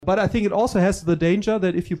But I think it also has the danger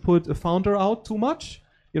that if you put a founder out too much,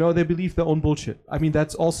 they believe their own bullshit. I mean,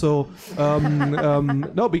 that's also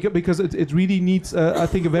no, because it really needs, I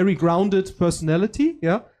think, a very grounded personality.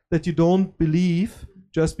 Yeah, that you don't believe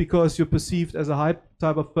just because you're perceived as a hype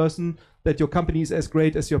type of person that your company is as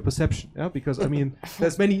great as your perception. Yeah, because I mean,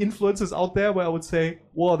 there's many influencers out there where I would say,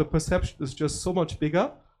 wow, the perception is just so much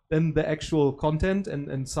bigger than the actual content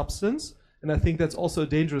and substance. And I think that's also a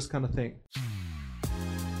dangerous kind of thing.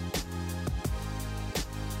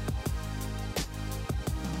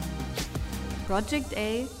 Project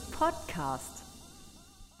A podcast.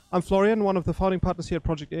 I'm Florian, one of the founding partners here at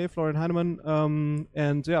Project A, Florian Heinemann,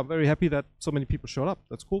 and yeah, I'm very happy that so many people showed up.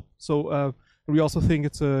 That's cool. So we also think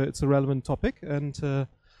it's a relevant topic, and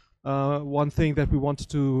one thing that we wanted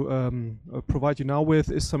to provide you now with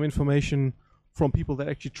is some information from people that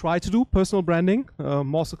actually try to do personal branding,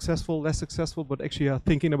 more successful, less successful, but actually are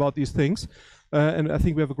thinking about these things. And I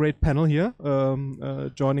think we have a great panel here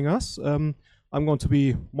joining us. I'm going to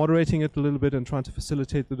be moderating it a little bit and trying to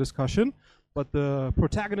facilitate the discussion. But the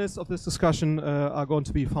protagonists of this discussion are going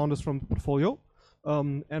to be founders from the portfolio,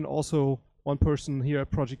 and also one person here at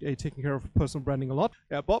Project A taking care of personal branding a lot.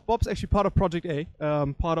 Yeah, Bob's actually part of Project A,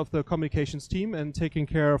 part of the communications team and taking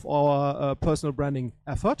care of our personal branding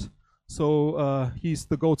effort. So he's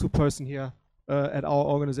the go-to person here at our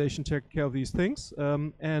organization taking care of these things.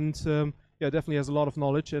 Yeah, definitely has a lot of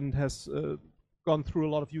knowledge and has gone through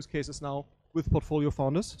a lot of use cases now with portfolio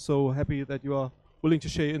founders. So happy that you are willing to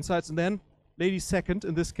share your insights. And then ladies second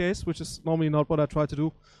in this case, which is normally not what I try to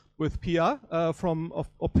do, with Pia from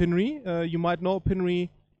Opinry. You might know Opinry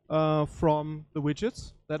from the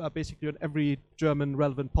widgets that are basically on every German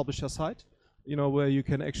relevant publisher site, where you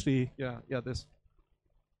can actually, and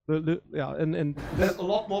there's a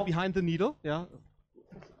lot more behind the needle,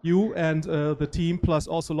 you and the team, plus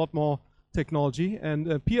also a lot more technology.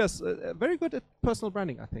 And Pia's very good at personal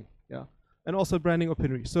branding, I think, and also branding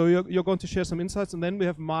Opinry. So you're going to share some insights, and then we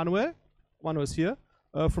have Manuel. Manuel is here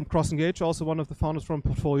from CrossEngage, also one of the founders from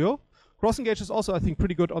Portfolio. CrossEngage is also, I think,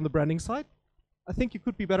 pretty good on the branding side. I think you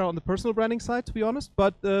could be better on the personal branding side, to be honest,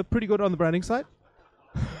 but pretty good on the branding side.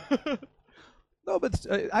 No, but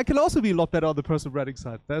I can also be a lot better on the personal branding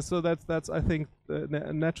side. That's I think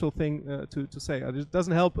a natural thing to say. It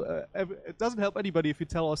doesn't help. It doesn't help anybody if we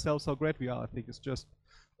tell ourselves how great we are. I think it's just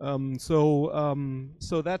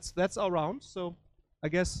so that's our round. So I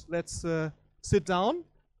guess let's sit down.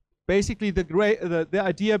 Basically, the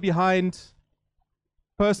idea behind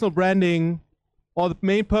personal branding, or the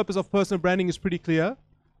main purpose of personal branding, is pretty clear.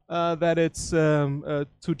 That it's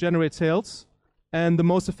to generate sales, and the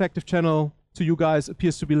most effective channel to you guys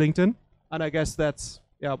appears to be LinkedIn. And I guess that's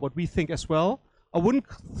what we think as well. I wouldn't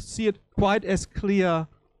see it quite as clear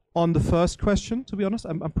on the first question, to be honest.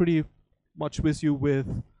 I'm pretty much with you with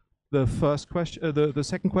the first question. The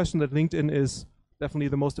second question, that LinkedIn is definitely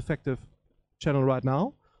the most effective channel right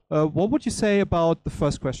now. What would you say about the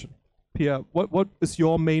first question, Pia? What is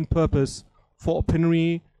your main purpose for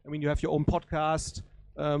Opinry? I mean, you have your own podcast.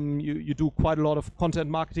 You do quite a lot of content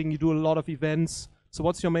marketing. You do a lot of events. So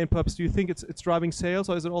what's your main purpose? Do you think it's driving sales,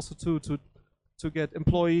 or is it also to get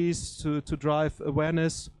employees, to drive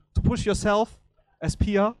awareness, to push yourself as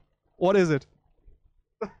Pia? What is it?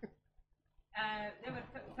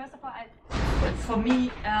 First of all, for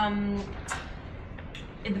me,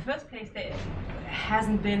 in the first place, there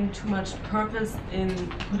hasn't been too much purpose in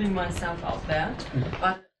putting myself out there,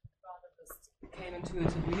 but rather just came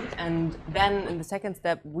intuitively. And then in the second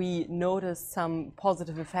step, we noticed some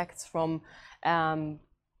positive effects from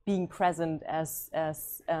being present as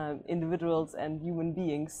individuals and human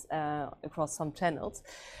beings across some channels.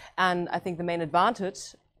 And I think the main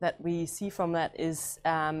advantage that we see from that is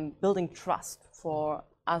building trust for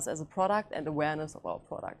us as a product and awareness of our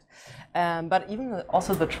product. But even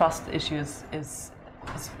also the trust issues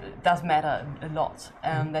does matter a lot.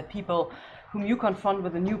 That people whom you confront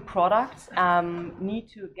with a new product need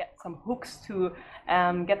to get some hooks to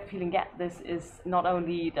get the feeling, this is not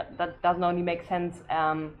only, that doesn't only make sense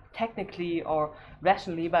technically or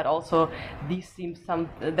rationally, but also these seems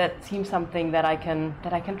something that I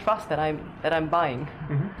can trust, that I'm buying.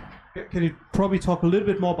 Mm-hmm. Can you probably talk a little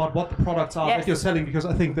bit more about what the products are that you're selling? Because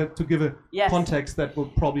I think that to give a context, that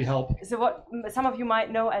would probably help. So what some of you might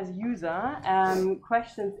know as user,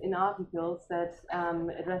 questions in articles that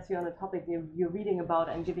address you on a topic you're reading about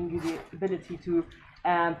and giving you the ability to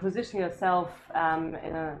position yourself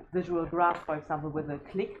in a visual graph, for example, with a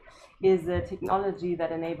click, is a technology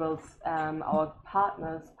that enables our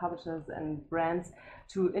partners, publishers, and brands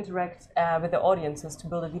to interact with their audiences, to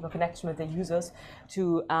build a deeper connection with their users,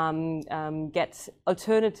 to get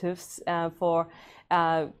alternatives for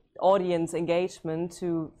audience engagement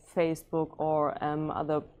to Facebook or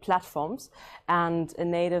other platforms, and a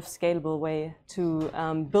native scalable way to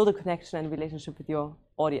build a connection and relationship with your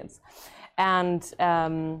audience. And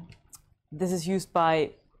this is used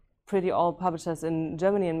by pretty all publishers in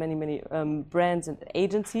Germany and many brands and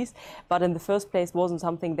agencies, but in the first place wasn't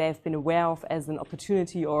something they've been aware of as an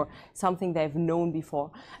opportunity or something they've known before.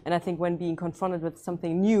 And I think when being confronted with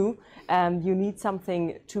something new, you need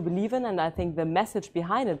something to believe in, and I think the message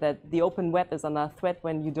behind it, that the open web is under threat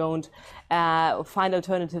when you don't find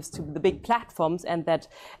alternatives to the big platforms, and that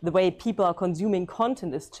the way people are consuming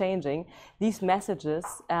content is changing, these messages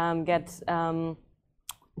get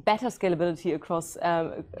better scalability across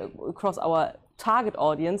our target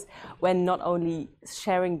audience when not only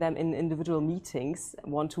sharing them in individual meetings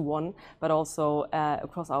one-to-one, but also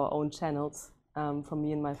across our own channels from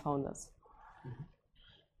me and my founders.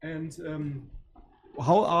 And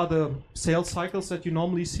how are the sales cycles that you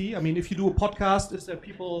normally see? I mean, if you do a podcast, is there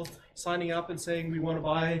people signing up and saying we want to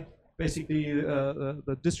buy basically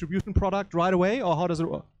the distribution product right away, or how does it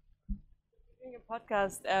work?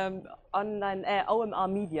 Podcast online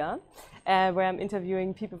OMR Media, where I'm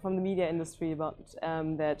interviewing people from the media industry about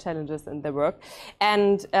their challenges and their work.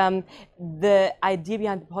 And the idea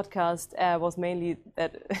behind the podcast was mainly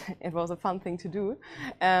that it was a fun thing to do.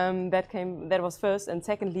 That was first, and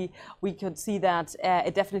secondly, we could see that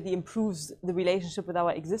it definitely improves the relationship with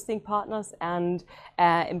our existing partners and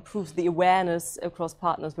improves the awareness across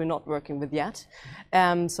partners we're not working with yet.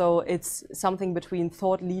 So it's something between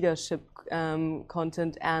thought leadership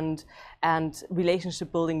content and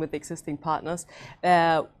relationship building with existing partners.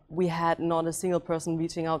 We had not a single person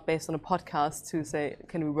reaching out based on a podcast to say,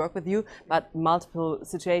 can we work with you? But multiple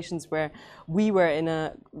situations where we were in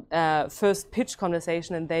a first pitch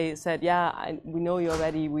conversation and they said, yeah, we know you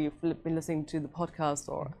already, we've been listening to the podcast,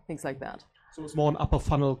 or things like that. So it's more an upper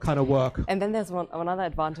funnel kind of work. And then there's another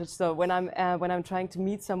advantage. So when I'm trying to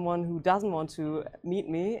meet someone who doesn't want to meet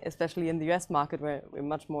me, especially in the US market where we're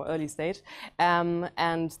much more early stage,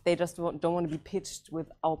 and they just don't want to be pitched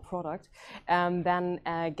with our product, then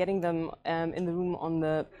getting them in the room on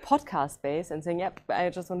the podcast space and saying, yep, I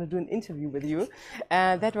just want to do an interview with you,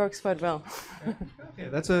 that works quite well. Okay,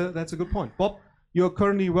 that's a good point. Bob, you're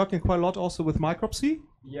currently working quite a lot also with Micropsy?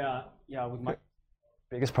 Yeah, with my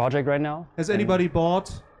biggest project right now. Has anybody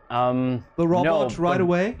bought the robot right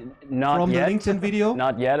away not from yet. the LinkedIn video?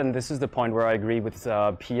 Not yet, and this is the point where I agree with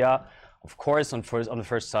Pia. Of course, on the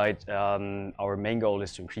first side, our main goal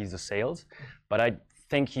is to increase the sales, but I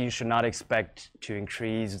think you should not expect to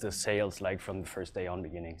increase the sales like from the first day on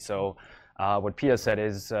beginning. So what Pia said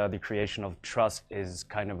is the creation of trust is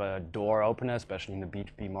kind of a door opener, especially in the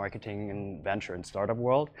B2B marketing and venture and startup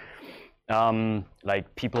world.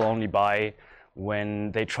 Like people only buy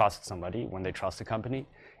when they trust somebody, when they trust a company.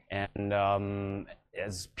 And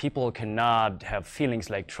as people cannot have feelings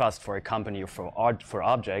like trust for a company or for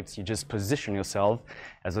objects, you just position yourself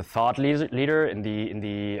as a thought leader in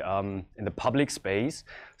the public space,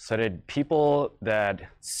 so that people that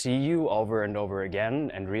see you over and over again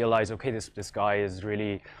and realize, okay, this guy is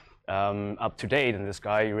really up to date, and this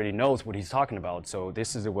guy really knows what he's talking about. So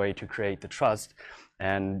this is a way to create the trust.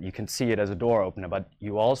 And you can see it as a door opener, but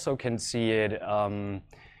you also can see it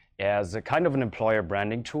as a kind of an employer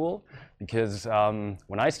branding tool, because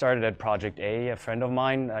when I started at Project A, a friend of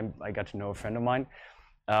mine, I got to know a friend of mine,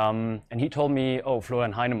 and he told me, oh,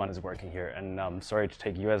 Florian Heinemann is working here. And sorry to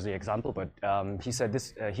take you as the example, but he said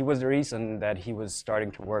he was the reason that he was starting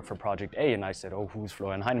to work for Project A. And I said, oh, who's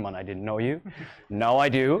Florian Heinemann? I didn't know you. Now I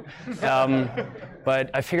do. But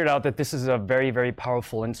I figured out that this is a very, very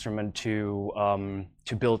powerful instrument to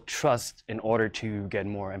build trust in order to get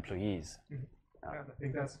more employees. Yeah, I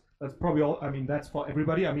think that's probably all. I mean, that's for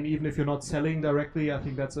everybody. I mean, even if you're not selling directly, I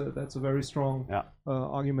think that's a very strong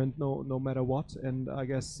argument, no matter what. And I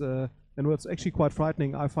guess, and what's actually quite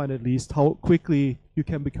frightening, I find at least, how quickly you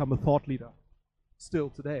can become a thought leader, still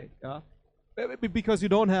today. Yeah, because you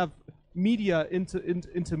don't have media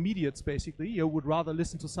intermediates. Basically, you would rather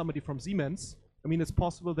listen to somebody from Siemens. I mean, it's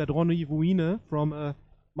possible that Ronny Wuine from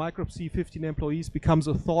Micropsy 15 employees becomes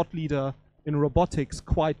a thought leader in robotics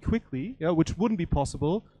quite quickly, yeah, which wouldn't be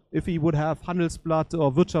possible if he would have Handelsblatt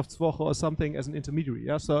or Wirtschaftswoche or something as an intermediary.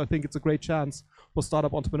 Yeah? So I think it's a great chance for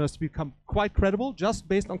startup entrepreneurs to become quite credible just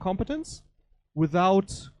based on competence,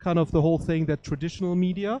 without kind of the whole thing that traditional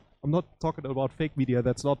media. I'm not talking about fake media.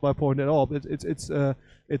 That's not my point at all. But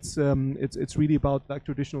it's really about like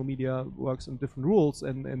traditional media works on different rules,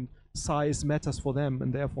 and size matters for them,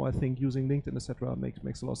 and therefore I think using LinkedIn, etc.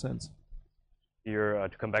 makes a lot of sense. To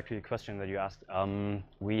come back to your question that you asked,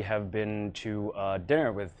 we have been to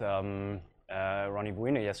dinner with Ronnie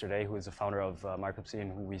Buina yesterday, who is the founder of Markup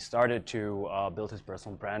and who we started to build his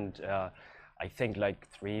personal brand, I think like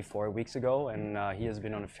 3-4 weeks ago, and he has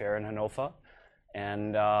been on a fair in Hanover.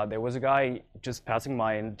 And there was a guy just passing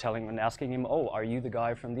by and asking him, "Oh, are you the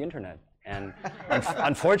guy from the internet?" And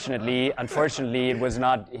unfortunately, it was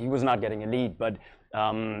not. He was not getting a lead, but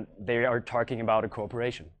they are talking about a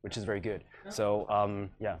cooperation, which is very good. Yeah. So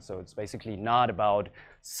so it's basically not about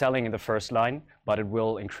selling in the first line, but it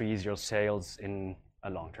will increase your sales in a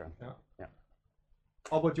long term. Yeah. Yeah.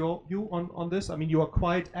 How about you on this? I mean, you are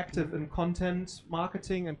quite active in content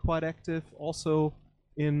marketing and quite active also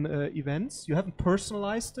in events. You haven't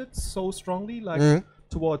personalized it so strongly, like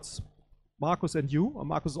towards Markus and you.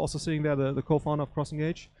 Markus is also sitting there, the co-founder of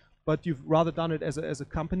CrossEngage, but you've rather done it as a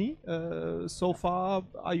company so far.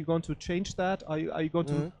 Are you going to change that? Are you going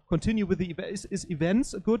to continue with the event? Is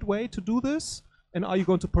events a good way to do this? And are you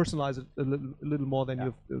going to personalize it a little more than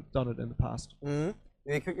you've done it in the past?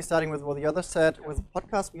 Maybe quickly starting with what the other said, with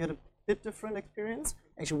podcasts, we had a bit different experience.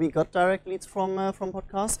 Actually, we got direct leads from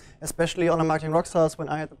podcasts, especially on the Marketing Rockstars when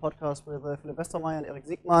I had the podcast with Philipp Westermeier and Eric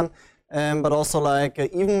Siegmann. But also, like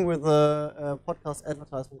even with the podcast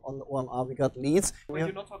advertisement on the OMR, we got leads. When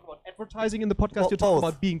you're not talking about advertising in the podcast, you're talking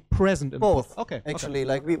about being present in both. The podcast. Okay. Actually,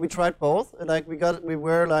 like we tried both. Like we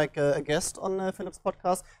were like a guest on Philipp's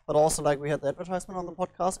podcast, but also like we had the advertisement on the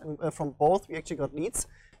podcast, and from both we actually got leads.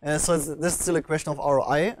 So this is still a question of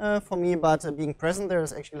ROI for me, but being present there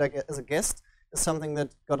is actually like as a guest is something that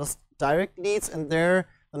got us direct leads. And there,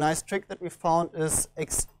 the nice trick that we found is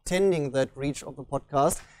extending that reach of the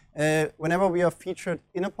podcast. Whenever we are featured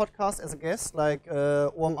in a podcast as a guest, like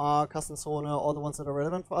OMR, Kassenzone, all the ones that are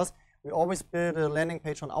relevant for us, we always build a landing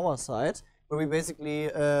page on our side where we basically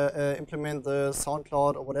implement the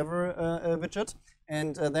SoundCloud or whatever widget,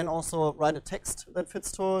 and then also write a text that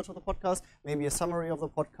fits to the podcast, maybe a summary of the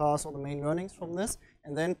podcast or the main learnings from this,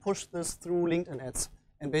 and then push this through LinkedIn ads.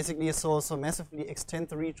 And basically so massively extend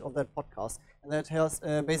the reach of that podcast. And that has,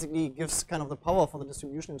 basically gives kind of the power for the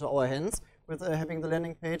distribution into our hands with having the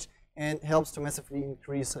landing page, and helps to massively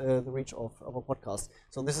increase the reach of a podcast.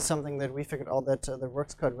 So this is something that we figured out that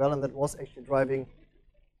works quite well, and that was actually driving.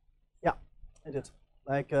 Yeah, it did.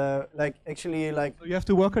 Like actually like. So you have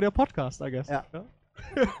to work on your podcast, I guess. Yeah.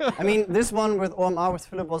 I mean, this one with OMR with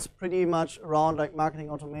Philipp was pretty much around like marketing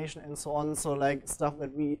automation and so on. So like stuff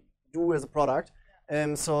that we do as a product.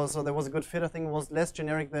 So there was a good fit. I think it was less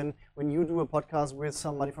generic than when you do a podcast with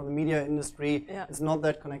somebody from the media industry. Yeah. It's not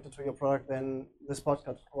that connected to your product than this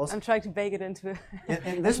podcast was. I'm trying to bake it into.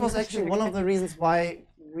 And this was actually one of the reasons why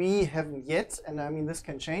we haven't yet, and I mean this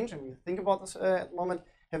can change, and we think about this at the moment,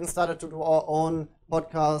 haven't started to do our own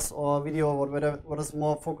podcast or video or whatever, what is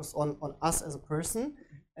more focused on us as a person.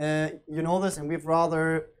 You know this, and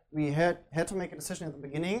we had to make a decision at the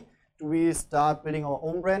beginning. Do we start building our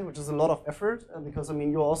own brand, which is a lot of effort, because I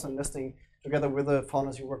mean you're also investing together with the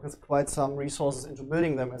founders you work with quite some resources into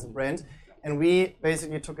building them as a brand, and we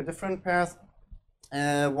basically took a different path.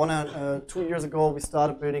 2 years ago we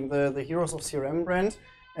started building the Heroes of CRM brand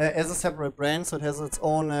as a separate brand, so it has its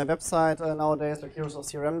own website nowadays, like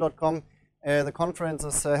heroesofcrm.com. The conference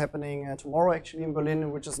is happening tomorrow actually in Berlin,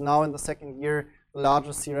 which is now in the second year the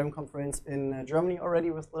largest CRM conference in Germany already,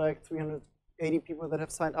 with like 380 people that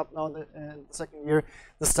have signed up now in the second year.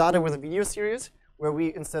 This started with a video series where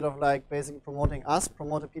we, instead of like basically promoting us,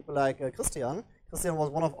 promoted people like Christian. Christian was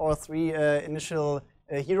one of our 3 initial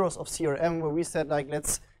heroes of CRM, where we said like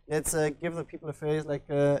let's give the people a face like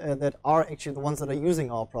that are actually the ones that are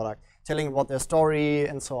using our product, telling about their story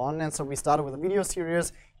and so on. And so we started with a video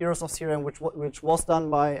series, Heroes of CRM, which was done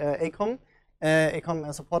by Acom.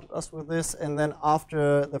 Acom supported us with this, and then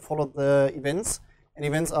after they followed the events. And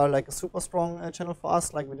events are like a super strong channel for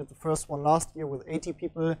us. Like we did the first one last year with 80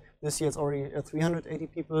 people. This year it's already 380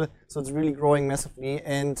 people. So it's really growing massively.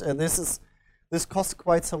 And this costs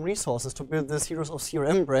quite some resources to build this Heroes of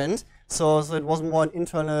CRM brand. So it was more an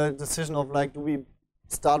internal decision of like, do we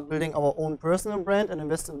start building our own personal brand and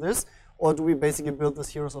invest in this, or do we basically build this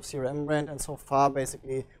Heroes of CRM brand? And so far,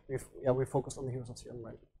 basically, we focused on the Heroes of CRM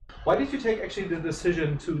brand. Why did you take actually the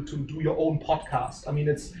decision to do your own podcast? I mean,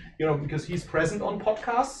 it's, because he's present on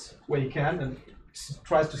podcasts where he can and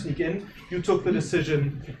tries to sneak in. You took the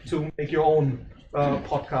decision to make your own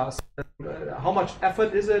podcast? How much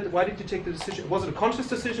effort is it? Why did you take the decision? Was it a conscious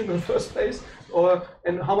decision in the first place,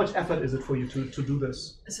 and how much effort is it for you to do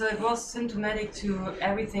this? So it was symptomatic to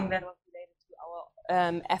everything that was related to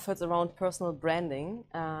our efforts around personal branding,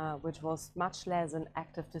 which was much less an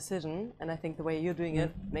active decision. And I think the way you're doing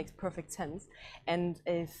it makes perfect sense. And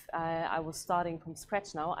if I was starting from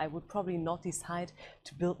scratch now, I would probably not decide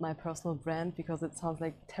to build my personal brand because it sounds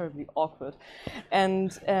like terribly awkward.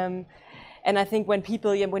 And I think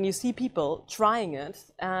when you see people trying it,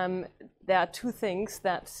 there are two things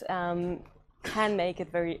that can make it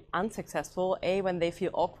very unsuccessful. A, when they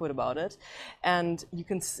feel awkward about it, and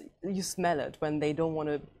you smell it when they don't want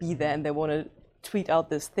to be there and they want to tweet out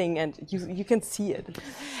this thing, and you can see it.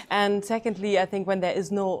 And secondly, I think when there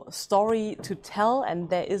is no story to tell and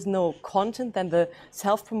there is no content, then the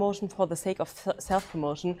self-promotion for the sake of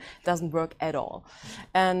self-promotion doesn't work at all.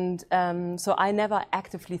 And so we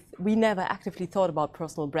never actively thought about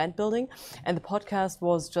personal brand building, and the podcast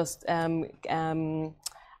was just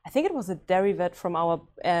I think it was a derivative from our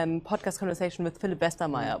podcast conversation with Philipp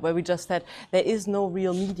Westermeier, where we just said there is no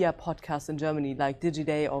real media podcast in Germany like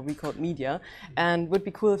DigiDay or Recode Media, and would be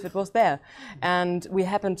cool if it was there. And we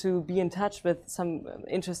happened to be in touch with some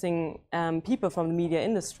interesting people from the media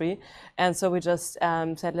industry, and so we just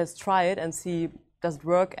said, let's try it and see, does it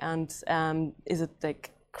work, and is it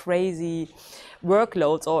like crazy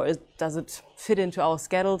workloads, or does it fit into our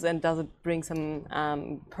schedules, and does it bring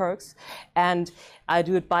some perks? And I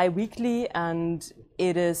do it bi-weekly, and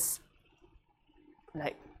it is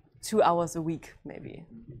like 2 hours a week maybe.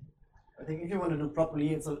 I think if you want to do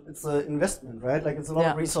properly, it's an investment, right? Like, it's a lot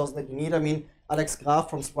of resources that you need. I mean, Alex Graf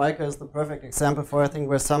from Spriker is the perfect example for, I think,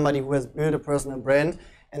 where somebody who has built a personal brand,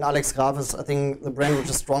 and Alex Graf is, I think, the brand which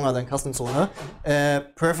is stronger than Kassenzone,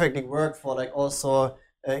 perfectly worked for like also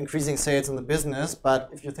increasing sales in the business. But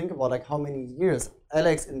if you think about like how many years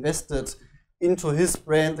Alex invested into his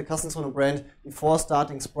brand, the Kassenzone brand, before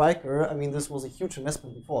starting Spriker, I mean, this was a huge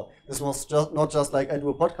investment before. This was just not just like I do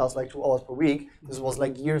a podcast like 2 hours per week. This was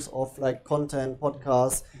like years of like content,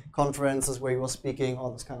 podcasts, conferences where he was speaking,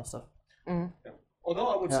 all this kind of stuff. Yeah. Although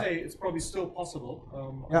I would say it's probably still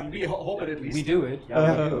possible. I mean, we hope it at least. We do it.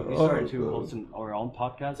 Yeah, we do. We started to host our own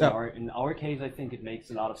podcast. Yeah. In our case, I think it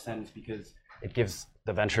makes a lot of sense because it gives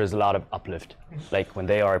the ventures a lot of uplift, like when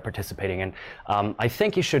they are participating. And I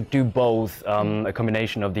think you should do both, a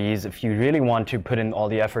combination of these. If you really want to put in all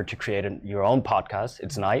the effort to create your own podcast,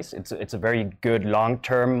 it's nice. It's a very good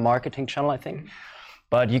long-term marketing channel, I think.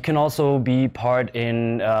 But you can also be part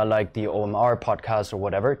in like the OMR podcast or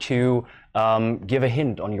whatever to give a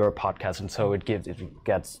hint on your podcast, and so it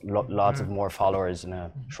gets lots of more followers in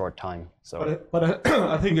a short time. So, but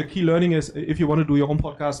I think a key learning is, if you want to do your own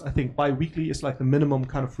podcast, I think bi-weekly is like the minimum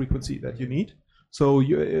kind of frequency that you need. So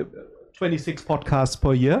 26 podcasts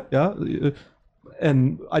per year, yeah,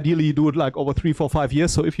 and ideally you do it like over 3, 4, 5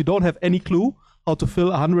 years. So if you don't have any clue how to fill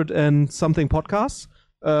 100 and something podcasts,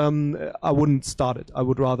 I wouldn't start it. I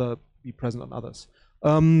would rather be present on others.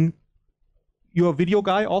 You're a video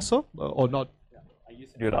guy also, or not? I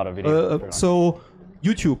used to do a lot of video. So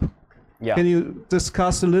YouTube. Yeah. Can you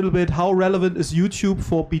discuss a little bit how relevant is YouTube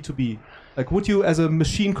for B2B? Like, would you, as a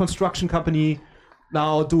machine construction company,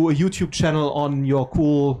 now do a YouTube channel on your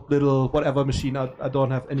cool little whatever machine? I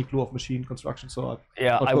don't have any clue of machine construction, so I'm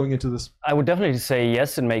not going into this. I would definitely say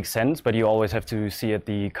yes, it makes sense, but you always have to see it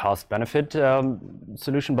the cost-benefit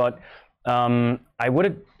solution. But I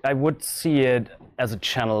would see it as a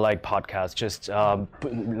channel like podcast. Just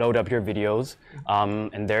load up your videos,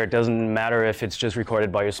 and there it doesn't matter if it's just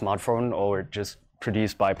recorded by your smartphone or just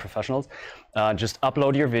produced by professionals. Just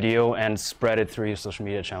upload your video and spread it through your social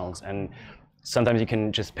media channels. And sometimes you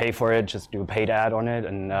can just pay for it, just do a paid ad on it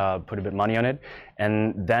and put a bit of money on it.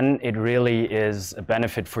 And then it really is a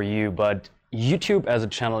benefit for you. But YouTube as a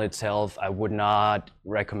channel itself, I would not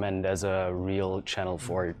recommend as a real channel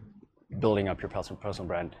for building up your personal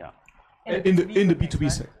brand. Yeah. In the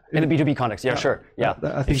B2B sector. In the B2B context, yeah, sure. Yeah.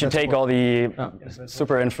 I think if you take all the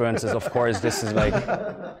super influences, of course, this is like,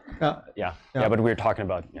 yeah, but we're talking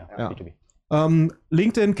about B2B.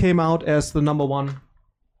 LinkedIn came out as the #1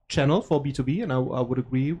 channel for B2B, and I would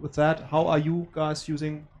agree with that. How are you guys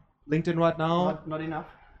using LinkedIn right now? Not enough.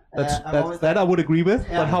 That I would agree with,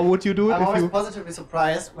 but how would you do it? I'm always positively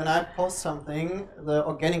surprised when I post something, the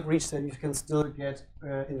organic reach that you can still get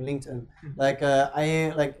in LinkedIn. Like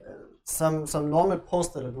I like some normal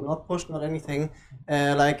posts that I do not push, not anything.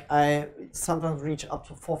 Like I sometimes reach up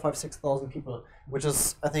to 4,000, 5,000, 6,000 people, which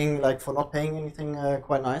is, I think, like for not paying anything,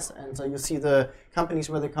 quite nice. And you see the companies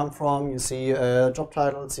where they come from, you see job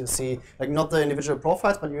titles, you see like not the individual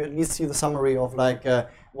profiles, but you at least see the summary of like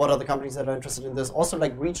what are the companies that are interested in this. Also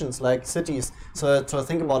like regions, like cities. So to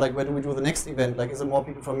think about like where do we do the next event? Like is there more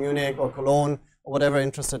people from Munich or Cologne or whatever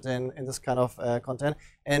interested in this kind of content?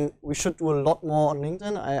 And we should do a lot more on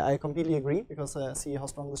LinkedIn. I completely agree because I see how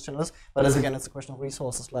strong this channel is. But as again, it's a question of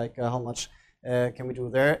resources, like how much can we do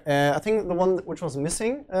there. I think the one which was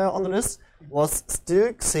missing on the list was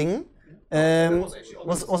still Xing.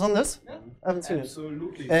 Was on this? Yeah, I haven't seen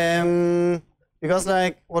it. Because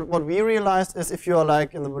like what we realized is if you're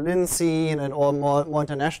like in the Berlin scene and or more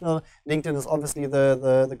international, LinkedIn is obviously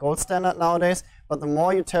the gold standard nowadays. But the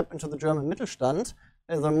more you tap into the German Mittelstand,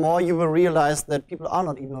 the more you will realize that people are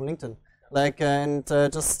not even on LinkedIn. Like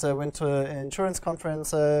just went to an insurance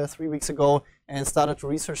conference 3 weeks ago and started to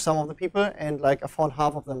research some of the people, and like I found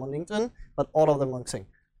half of them on LinkedIn, but all of them on Xing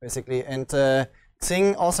basically. And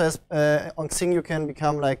Xing also has on Xing you can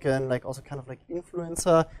become like also kind of like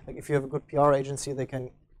influencer. Like if you have a good PR agency, they can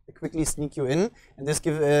quickly sneak you in, and this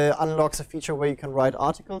unlocks a feature where you can write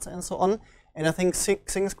articles and so on. And I think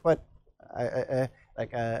Xing is quite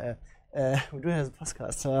we do it as a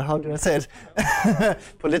podcast. So how do I say it?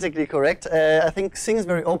 Politically correct. I think Xing is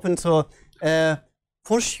very open to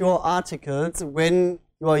push your articles when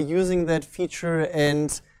you are using that feature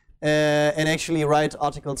and actually write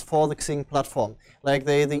articles for the Xing platform. Like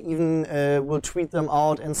they even will tweet them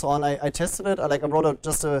out and so on. I tested it. I wrote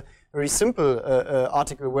just a very simple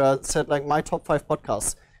article where it said like my top 5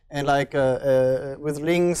 podcasts, and like with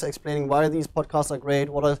links explaining why these podcasts are great,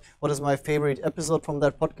 what is my favorite episode from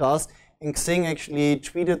that podcast. And Xing actually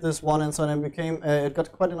tweeted this one and so on, and it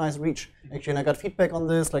got quite a nice reach actually. And I got feedback on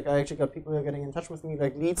this. Like I actually got people who are getting in touch with me,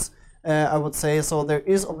 like leads, I would say. So there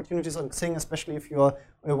is opportunities on Xing, especially if you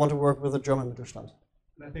want to work with a German Mittelstand.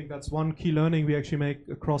 And I think that's one key learning we actually make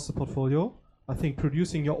across the portfolio. I think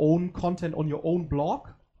producing your own content on your own blog,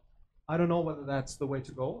 I don't know whether that's the way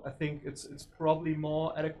to go. I think it's probably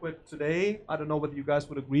more adequate today. I don't know whether you guys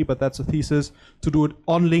would agree, but that's a thesis to do it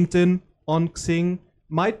on LinkedIn, on Xing.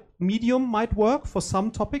 Medium might work for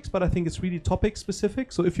some topics, but I think it's really topic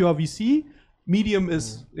specific. So if you are VC, Medium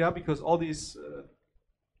is, because all these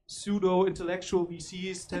pseudo-intellectual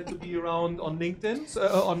VCs tend to be around on LinkedIn,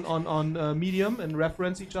 on Medium, and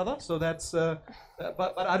reference each other. So that's,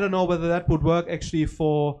 but I don't know whether that would work actually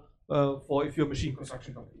for if you're a machine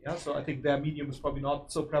construction company. Yeah, so I think their Medium is probably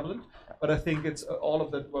not so prevalent, but I think it's all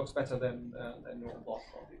of that works better than your own blog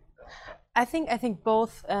probably. I think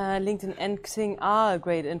both LinkedIn and Xing are a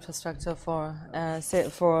great infrastructure for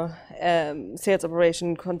sales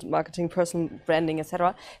operation, content marketing, personal branding,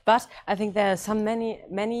 etc. But I think there are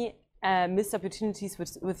many missed opportunities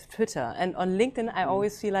with Twitter. And on LinkedIn, I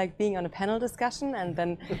always feel like being on a panel discussion, and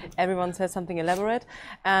then everyone says something elaborate,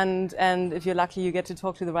 and if you're lucky, you get to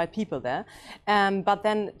talk to the right people there. But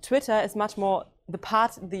then Twitter is much more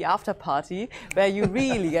the after party, where you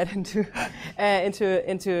really get into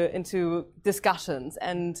discussions,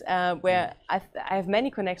 and where I have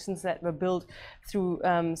many connections that were built through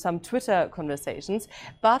some Twitter conversations.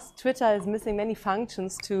 But Twitter is missing many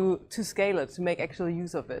functions to scale it, to make actual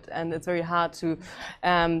use of it, and it's very hard to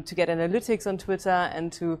get analytics on Twitter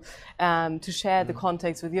and to share the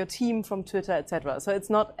context with your team from Twitter, etc. So it's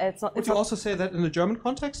not. Would you also say that in the German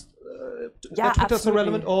context? Yeah, Twitter is absolutely.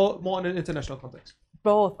 relevant, or more in an international context?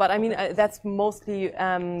 Both, but I mean that's mostly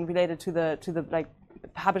related to the like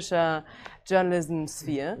publisher journalism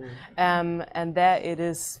sphere, and there it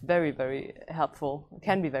is very helpful.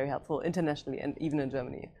 Can be very helpful internationally and even in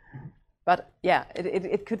Germany. But yeah,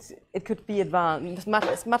 it could be advanced.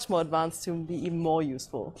 It's much more advanced to be even more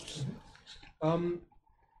useful.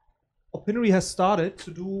 Opinory has started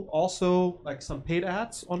to do also like some paid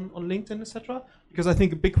ads on LinkedIn, etc. Because I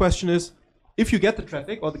think a big question is, if you get the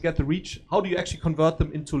traffic or get the reach, how do you actually convert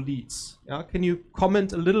them into leads? Yeah? Can you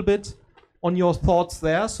comment a little bit on your thoughts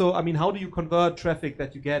there? So, I mean, how do you convert traffic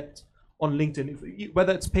that you get on LinkedIn?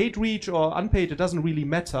 Whether it's paid reach or unpaid, it doesn't really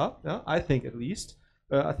matter, yeah? I think at least.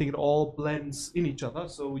 I think it all blends in each other,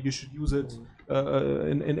 so you should use it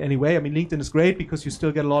in any way. I mean, LinkedIn is great because you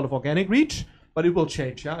still get a lot of organic reach, but it will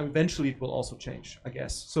change, yeah? And eventually it will also change, I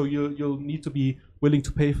guess. So you'll need to be willing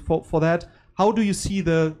to pay for that. How do you see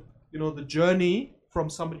the journey from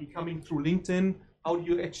somebody coming through LinkedIn? How do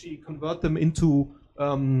you actually convert them into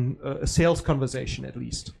a sales conversation, at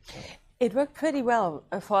least? It worked pretty well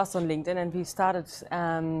for us on LinkedIn, and we started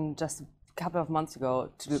just a couple of months ago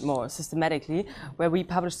to do it more systematically, where we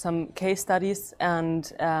published some case studies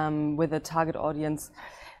and with a target audience,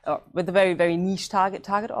 with a very niche target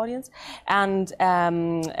audience, and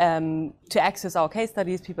to access our case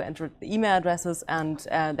studies, people entered the email addresses, and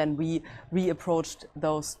then we re-approached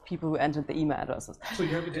those people who entered the email addresses. So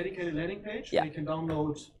you have a dedicated landing page, yeah. They can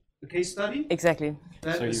download a case study Exactly.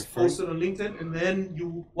 that So is you're posted on LinkedIn, and then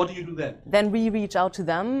what do you do then? Then we reach out to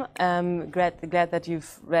them. Glad that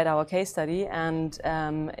you've read our case study, and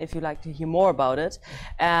if you'd like to hear more about it,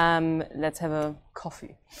 let's have a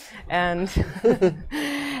coffee. And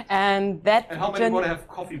and that. And how many want to have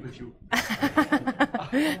coffee with you?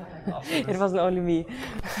 It wasn't only me.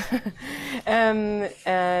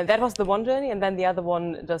 That was the one journey, and then the other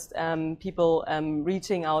one, just people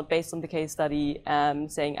reaching out based on the case study,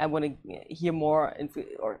 saying, "I want to hear more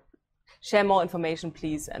or share more information,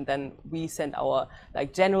 please." And then we send our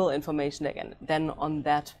general information again. Then on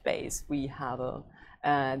that base, we have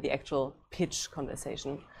the actual pitch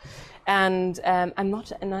conversation. And I'm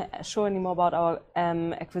not sure anymore about our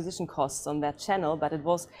acquisition costs on that channel, but it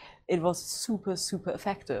was super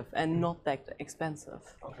effective and not that expensive.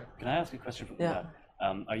 Okay. Can I ask a question from Yeah. that?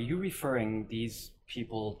 Are you referring these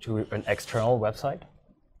people To an external website,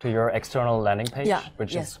 to your external landing page, Yeah,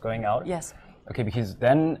 which yes. is going out? Yes. Okay, because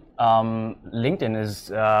then LinkedIn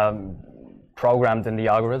is programmed in the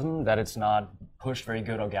algorithm that it's not pushed very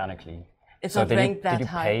good organically. It's So not did ranked that you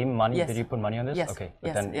high. pay money? Yes. Did you put money on this? Yes. Okay.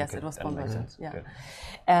 Yes. then Yes. okay, It was then makes sponsored. sense. Yeah.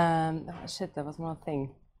 Good. Shit, there was one thing.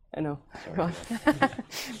 I know. Go on.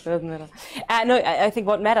 Doesn't matter. No, I think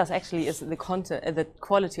what matters actually is the content, the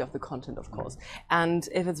quality of the content, of course. And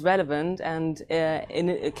if it's relevant and in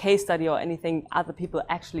a case study or anything other people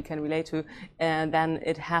actually can relate to, then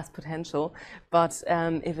it has potential. But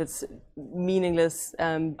if it's meaningless,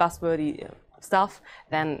 buzzwordy stuff,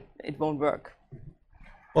 then it won't work.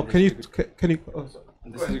 Well, can you? Oh, sorry.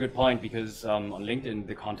 This is a good point because on LinkedIn,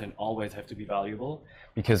 the content always have to be valuable.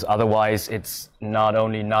 Because otherwise, it's not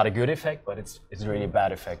only not a good effect, but it's really a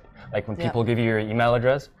bad effect. Like when people give you your email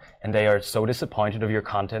address and they are so disappointed of your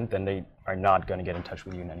content, then they are not going to get in touch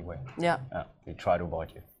with you in any way. Yeah. They try to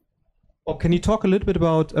avoid you. Well, can you talk a little bit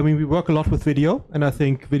about, I mean, we work a lot with video, and I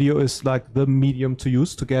think video is like the medium to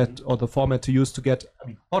use to get, or the format to use to get, I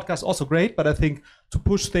mean, podcasts also great, but I think to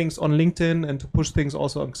push things on LinkedIn and to push things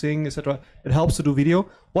also on Xing, etc., it helps to do video.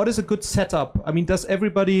 What is a good setup? I mean, does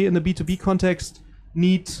everybody in the B2B context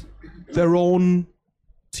need their own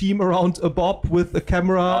team around a Bob with a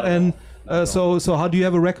camera? And so how do you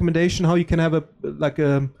have a recommendation how you can have a, like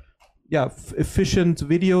a, efficient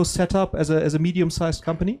video setup as a medium-sized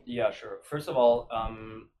company? Yeah, sure. First of all,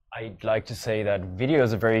 I'd like to say that video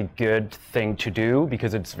is a very good thing to do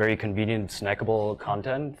because it's very convenient, snackable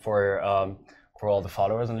content for all the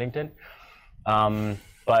followers on LinkedIn.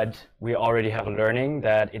 But we already have a learning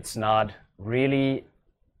that it's not really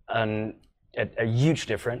a huge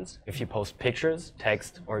difference if you post pictures,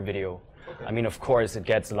 text, or video. Okay. I mean, of course, it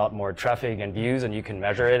gets a lot more traffic and views, and you can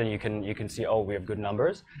measure it, and you can see, oh, we have good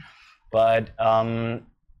numbers. But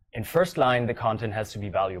in first line, the content has to be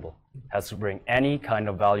valuable. It has to bring any kind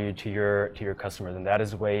of value to your customers, and that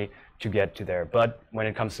is a way to get to there. But when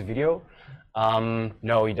it comes to video,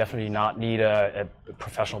 no, you definitely not need a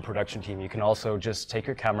professional production team. You can also just take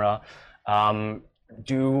your camera,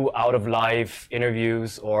 do out-of-live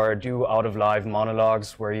interviews or do out-of-live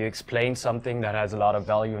monologues where you explain something that has a lot of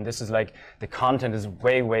value. And this is like, the content is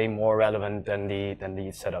way more relevant than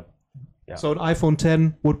the setup. Yeah. So an iPhone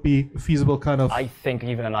 10 would be a feasible kind of... I think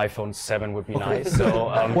even an iPhone 7 would be nice. So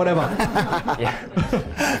whatever. Yeah.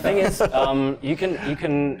 The thing is, you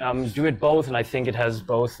can do it both, and I think it has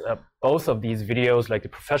both of these videos, like the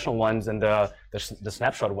professional ones and the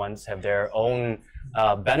snapshot ones, have their own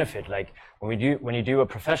benefit. Like when you do a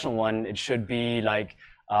professional one, it should be like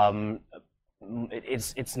it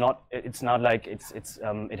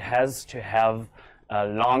has to have a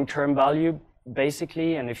long-term value,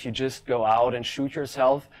 basically. And if you just go out and shoot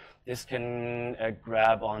yourself, this can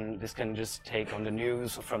this can just take on the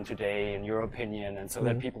news from today in your opinion, and so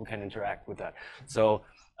that people can interact with that. So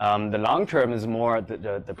the long term is more,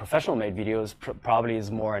 the professional made videos probably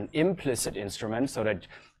is more an implicit instrument, so that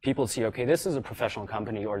people see, okay, this is a professional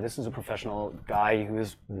company, or this is a professional guy who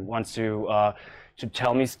wants to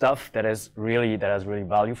tell me stuff that has really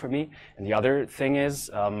value for me. And the other thing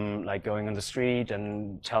is, like going on the street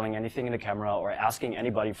and telling anything in the camera or asking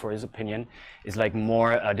anybody for his opinion is like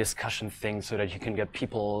more a discussion thing, so that you can get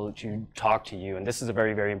people to talk to you. And this is a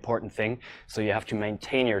very important thing. So you have to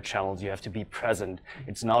maintain your channels. You have to be present.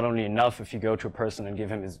 It's not only enough if you go to a person and give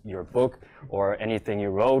him your book or anything you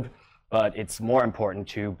wrote, but it's more important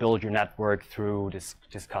to build your network through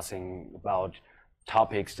discussing about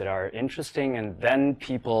topics that are interesting, and then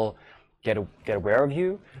people get aware of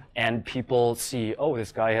you, and people see, oh,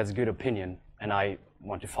 this guy has a good opinion, and I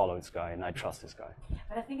want to follow this guy, and I trust this guy.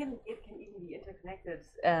 But I think it can even be connected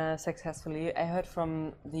successfully. I heard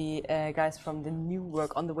from the guys from the New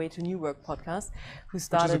Work on the Way to New Work podcast, who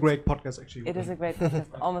started. Which is a great podcast, actually. It is a great podcast,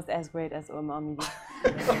 almost as great as OMR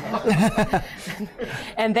Media.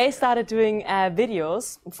 And they started doing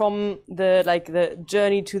videos from the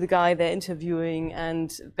journey to the guy they're interviewing,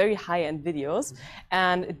 and very high-end videos,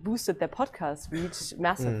 and it boosted their podcast reach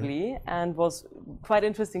massively and was quite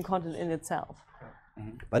interesting content in itself.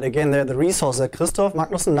 But again, the resource that Christoph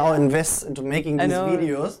Magnussen now invests into making these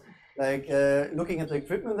videos, like looking at the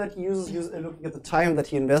equipment that he uses, looking at the time that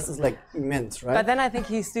he invests is like immense, right? But then I think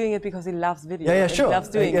he's doing it because he loves video. Yeah, sure. He loves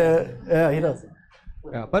doing it. Yeah, he does.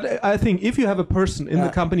 Yeah, but I think if you have a person in the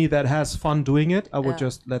company that has fun doing it, I would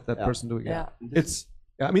just let that person do it. Yeah.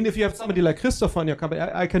 I mean, if you have somebody like Christoph on your company,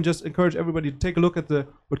 I can just encourage everybody to take a look at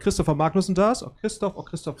what Christopher Magnussen does, or Christoph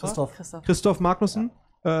Magnussen.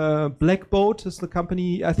 Black Boat is the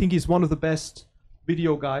company. I think he's one of the best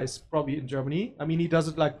video guys probably in Germany. I mean, he does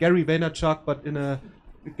it like Gary Vaynerchuk, but in a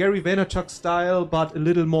Gary Vaynerchuk style, but a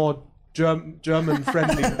little more German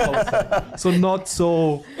friendly. So not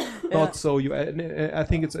so. I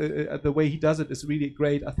think it's the way he does it is really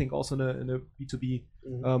great. I think also in a B2B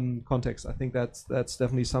context. I think that's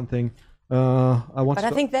definitely something. But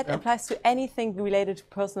I think that applies to anything related to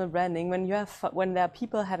personal branding. When you have when there are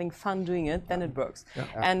people having fun doing it, then it works.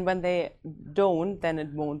 And when they don't, then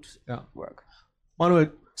it won't work. Manuel,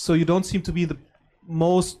 so you don't seem to be the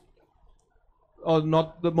most, or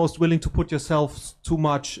not the most willing to put yourself too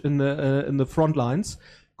much in the front lines.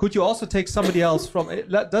 Could you also take somebody else from?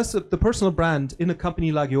 Does the personal brand in a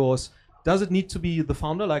company like yours, does it need to be the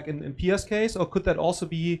founder, like in Pia's case, or could that also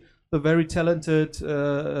be the very talented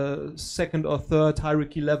second or third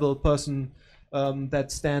hierarchy level person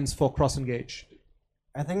that stands for cross-engage?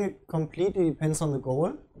 I think it completely depends on the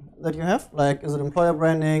goal that you have. Like, is it employer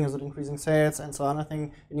branding? Is it increasing sales and so on? I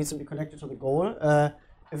think it needs to be connected to the goal.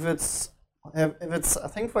 If it's, I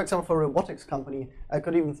think, for example, for a robotics company, I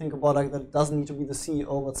could even think about like that it doesn't need to be the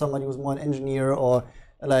CEO, but somebody who's more an engineer or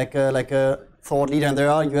like a thought leader. And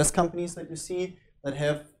there are US companies that you see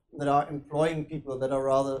that are employing people that are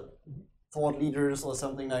rather thought leaders or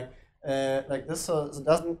something like this. So it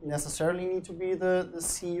doesn't necessarily need to be the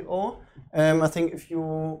CEO. I think if you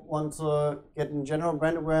want to get in general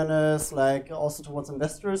brand awareness, like also towards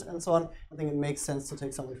investors and so on, I think it makes sense to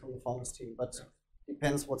take somebody from the founders team. But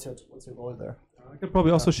depends what's your goal there. I could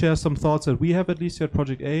probably also share some thoughts that we have at least here at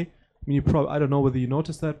Project A. I mean, I don't know whether you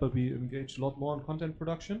noticed that, but we engage a lot more on content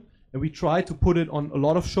production. And we try to put it on a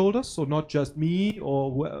lot of shoulders, so not just me or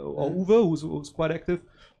Uwe, who's quite active,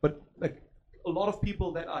 but like a lot of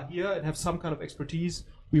people that are here and have some kind of expertise.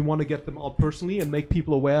 We want to get them out personally and make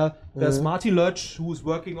people aware. There's Marty Lurch, who's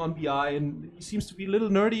working on BI, and he seems to be a little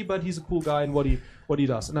nerdy, but he's a cool guy in what he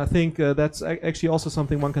does. And I think that's actually also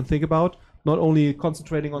something one can think about, not only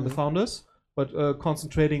concentrating on the founders, but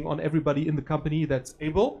concentrating on everybody in the company that's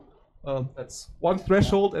able. That's one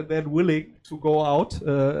threshold, and then willing to go out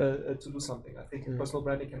to do something. I think personal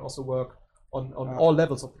branding can also work on all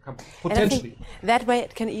levels of the company, potentially. And I think that way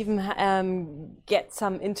it can even get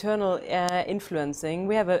some internal influencing.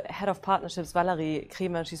 We have a head of partnerships, Valerie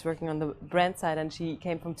Kremer. She's working on the brand side, and she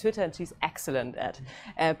came from Twitter, and she's excellent at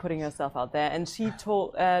putting herself out there. And she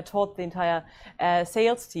taught the entire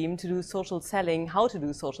sales team to do social selling, how to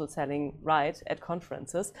do social selling right at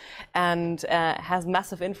conferences, and has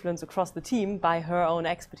massive influence across the team by her own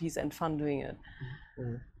expertise and fun doing it.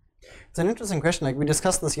 It's an interesting question. Like, we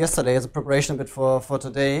discussed this yesterday as a preparation a bit for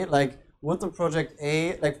today. Like, would the Project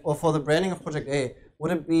A, or for the branding of Project A,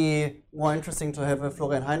 would it be more interesting to have a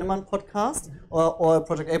Florian Heinemann podcast or a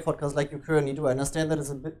Project A podcast like you currently do? I understand that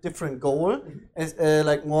it's a bit different goal,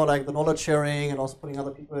 like more like the knowledge sharing and also putting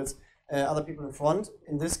other people in front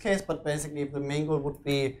in this case. But basically, if the main goal would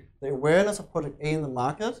be the awareness of Project A in the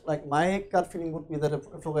market, like my gut feeling would be that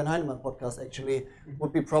a Florian Heinemann podcast actually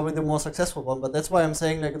would be probably the more successful one. But that's why I'm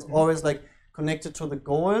saying like it's always like connected to the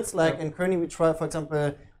goals. Like in Kearney, we tried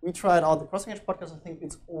out the Crossing Edge podcast. I think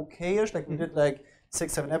it's okay-ish. Like we did like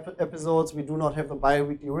 6-7 episodes. We do not have the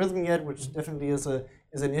bi-weekly rhythm yet, which definitely is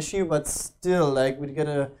an issue. But still, like we get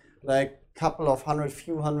a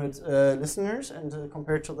few hundred listeners, and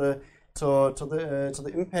compared to the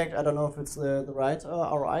impact, I don't know if it's the right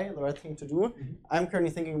ROI, the right thing to do. I'm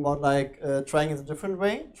currently thinking about like trying it a different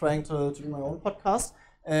way, trying to do my own podcast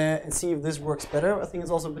and see if this works better. I think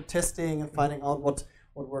it's also a bit testing and finding out what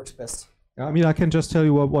works best. Yeah, I mean, I can just tell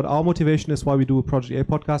you what our motivation is, why we do a Project A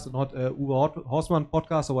podcast and not a Uwe Horstmann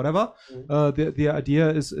podcast or whatever. The idea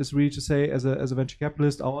is really to say, as a venture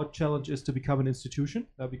capitalist, our challenge is to become an institution,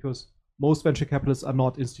 because most venture capitalists are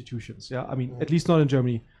not institutions. Yeah, I mean, at least not in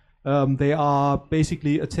Germany. They are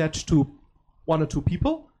basically attached to one or two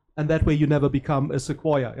people, and that way you never become a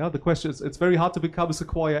sequoia. Yeah, the question is, it's very hard to become a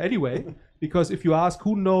sequoia anyway, because if you ask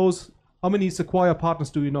who knows, how many sequoia partners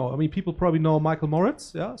do you know? I mean, people probably know Michael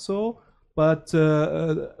Moritz, yeah, so, but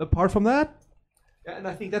apart from that, yeah, and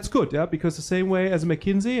I think that's good, yeah, because the same way as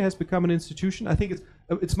McKinsey has become an institution, I think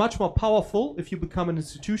it's much more powerful if you become an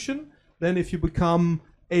institution than if you become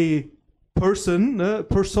a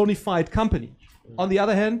personified company. On the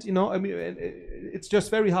other hand, you know, I mean, it's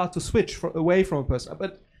just very hard to switch away from a person.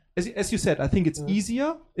 But as you said, I think it's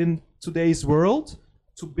easier in today's world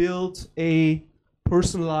to build a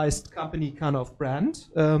personalized company kind of brand.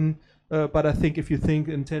 But I think if you think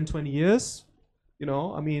in 10, 20 years, you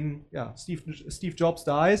know, I mean, yeah, Steve Jobs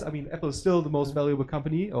dies. I mean, Apple is still the most valuable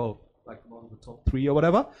company, or like one of the top 3 or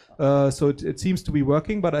whatever. So it seems to be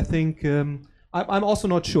working, but I think I'm also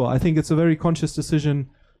not sure. I think it's a very conscious decision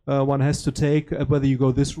one has to take whether you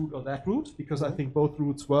go this route or that route, because I think both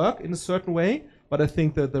routes work in a certain way, but I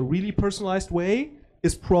think that the really personalized way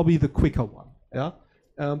is probably the quicker one. Yeah.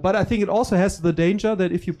 But I think it also has the danger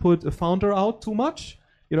that if you put a founder out too much,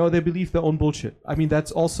 you know, they believe their own bullshit. I mean,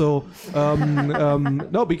 that's also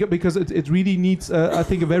no, because it really needs, I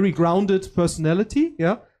think, a very grounded personality.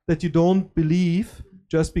 Yeah, that you don't believe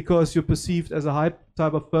just because you're perceived as a hype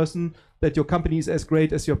type of person that your company is as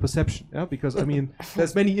great as your perception. Yeah, because I mean,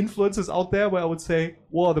 there's many influences out there where I would say,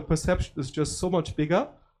 wow, the perception is just so much bigger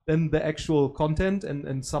than the actual content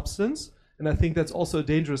and substance. And I think that's also a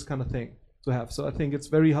dangerous kind of thing to have. So I think it's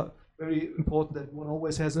very important that one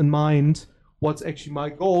always has in mind what's actually my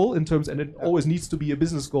goal in terms, and it always needs to be a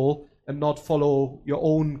business goal and not follow your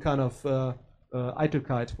own kind of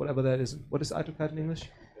Eitelkeit, whatever that is. What is Eitelkeit in English?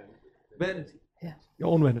 Vanity. Yeah. Your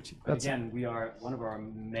own vanity. That's again, one of our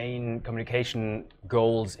main communication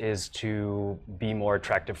goals is to be more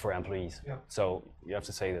attractive for employees. Yeah. So you have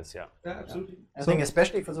to say this, yeah. Yeah, absolutely. I think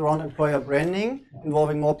especially if it's around employer branding,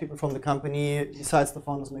 involving more people from the company besides the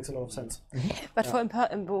founders makes a lot of sense. But for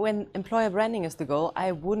when employer branding is the goal,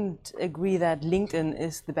 I wouldn't agree that LinkedIn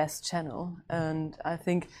is the best channel. And I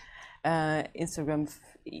think Instagram,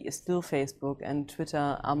 still Facebook and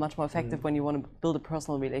Twitter are much more effective when you want to build a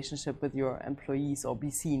personal relationship with your employees or be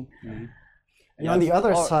seen. And on the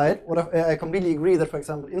other side, I completely agree that, for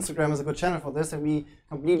example, Instagram is a good channel for this, and we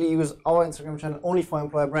completely use our Instagram channel only for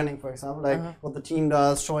employer branding, for example, like what the team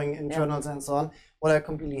does, showing internals and so on. What I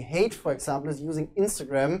completely hate, for example, is using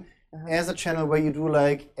Instagram as a channel where you do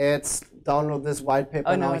like ads, download this white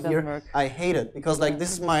paper now here. I hate it because like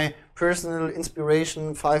this is my personal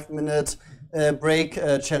inspiration 5-minute break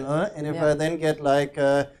channel, and if I then get like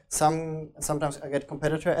sometimes I get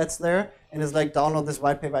competitor ads there, and it's like download this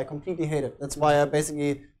white paper. I completely hate it. That's why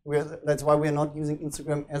that's why we're not using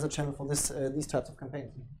Instagram as a channel for these types of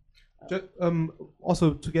campaigns.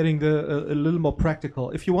 Also, to getting a little more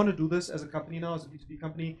practical, if you want to do this as a company now, as a B2B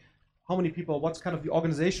company, how many people? What's kind of the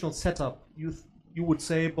organizational setup you would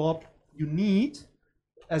say, Bob, you need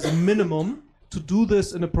as a minimum to do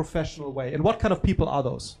this in a professional way, and what kind of people are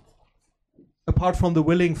those? Apart from the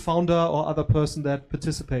willing founder or other person that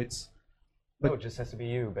participates. No, it just has to be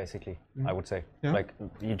you, basically, I would say. Yeah? Like,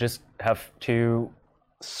 you just have to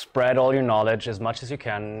spread all your knowledge as much as you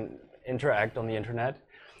can, interact on the internet.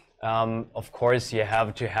 Of course, you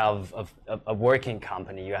have to have a working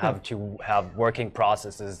company. You have to have working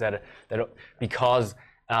processes that because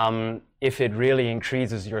if it really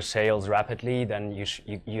increases your sales rapidly, then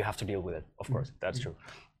you have to deal with it. Of course, that's true.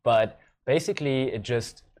 But basically, it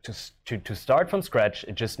just to start from scratch,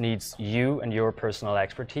 it just needs you and your personal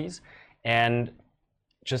expertise, and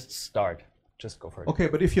just start. Just go for it. Okay,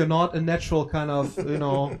 but if you're not a natural kind of, you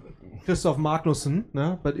know, Christoph Magnussen,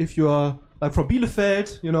 no? But if you are like from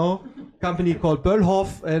Bielefeld, you know, company called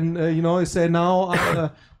Böllhoff, and you know, you say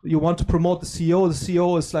now you want to promote the CEO. The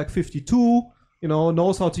CEO is like 52, you know,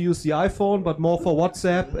 knows how to use the iPhone, but more for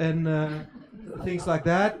WhatsApp and things like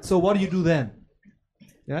that. So what do you do then?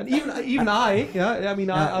 Yeah, and even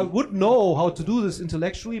I would know how to do this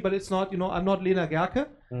intellectually, but it's not, you know, I'm not Lena Gerke,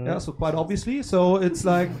 so quite obviously. So it's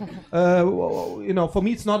like, you know, for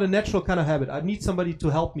me, it's not a natural kind of habit. I need somebody to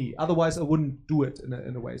help me. Otherwise, I wouldn't do it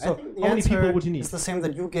in a way. So how many people would you need? It's the same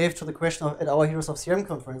that you gave to the question at our Heroes of CRM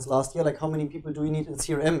conference last year, like how many people do you need in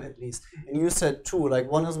CRM at least? And you said 2, like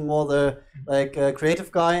one is more the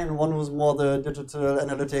creative guy and one who's more the digital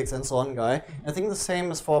analytics and so on guy. I think the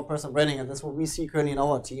same is for personal branding, and that's what we see currently in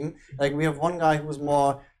our team. Like we have one guy who's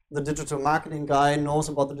more the digital marketing guy, knows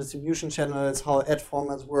about the distribution channels, how ad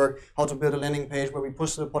formats work, how to build a landing page where we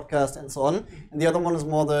push the podcast and so on. And the other one is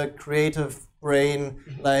more the creative brain,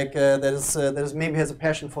 like that is maybe has a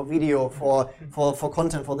passion for video, for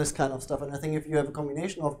content, for this kind of stuff. And I think if you have a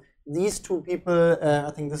combination of these 2 people,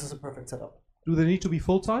 I think this is a perfect setup. Do they need to be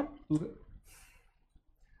full-time? We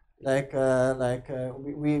didn't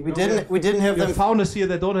have You them. have founders here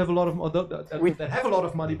that don't have a lot of that have a lot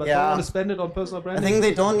of money but don't want to spend it on personal I branding. think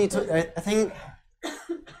they don't need to. I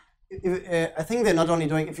think they're not only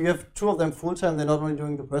doing. If you have two of them full time, they're not only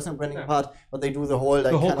doing the personal branding part, but they do the whole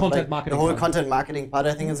content marketing. The whole content marketing part.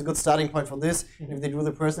 I think it's a good starting point for this. If they do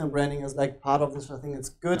the personal branding as like part of this, I think it's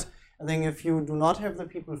good. I think if you do not have the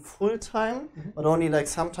people full time, but only like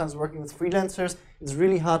sometimes working with freelancers, it's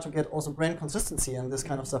really hard to get also brand consistency and this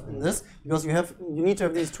kind of stuff in this, because you need to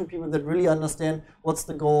have these two people that really understand what's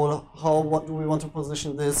the goal, what do we want to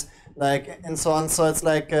position this, like, and so on. So it's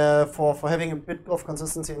like for having a bit of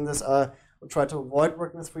consistency in this, we try to avoid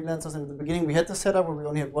working with freelancers. And in the beginning, we had the setup where we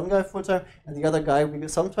only had one guy full time, and the other guy we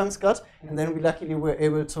sometimes got. And then we luckily were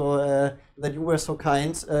able to that you were so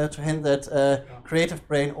kind to hand that creative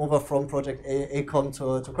brain over from Project ACOM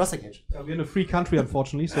to CrossEngage. Yeah, we're in a free country,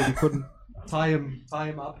 unfortunately, so we couldn't tie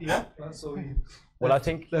him up here. So he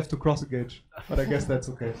left to CrossEngage, but I guess that's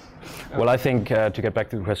okay. Well, I think to get back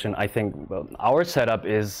to the question, I think our setup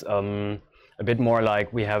is a bit more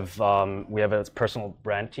like we have a personal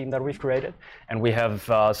brand team that we've created, and we have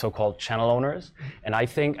so-called channel owners, and I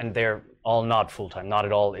think, and they're all not full-time, not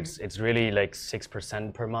at all. It's really like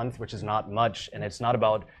 6% per month, which is not much, and it's not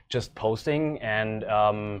about just posting and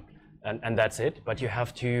that's it, but you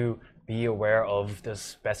have to be aware of the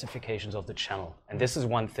specifications of the channel. And this is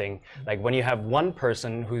one thing, like when you have one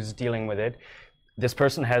person who's dealing with it, this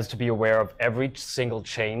person has to be aware of every single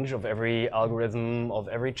change of every algorithm of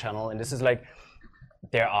every channel. And this is like,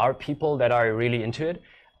 there are people that are really into it,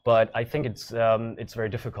 but I think it's very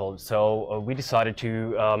difficult. So we decided to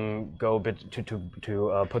go a bit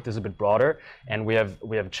to put this a bit broader, and we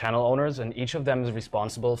have channel owners, and each of them is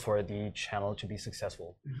responsible for the channel to be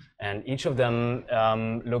successful. And each of them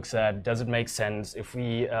looks at, does it make sense if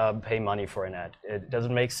we pay money for an ad? Does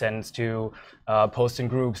it make sense to post in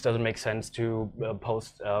groups? Does it make sense to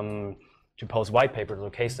post white papers or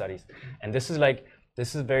case studies? And this is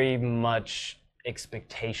very much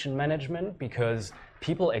expectation management, because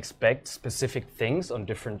people expect specific things on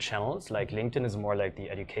different channels. Like LinkedIn is more like the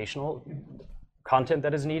educational content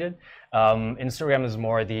that is needed. Instagram is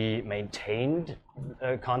more the maintained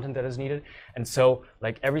content that is needed. And so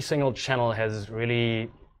like every single channel has really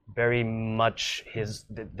very much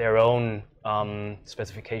their own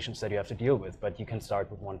specifications that you have to deal with, but you can start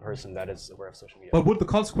with one person that is aware of social media. But would the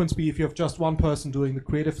consequence be if you have just one person doing the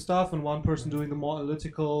creative stuff and one person doing the more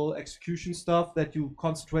analytical execution stuff, that you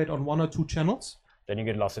concentrate on one or two channels? Then you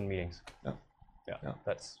get lost in meetings. Yeah.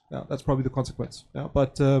 That's probably the consequence. Yeah,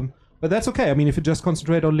 but that's okay. I mean, if you just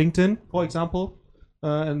concentrate on LinkedIn, for example,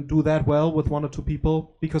 and do that well with one or two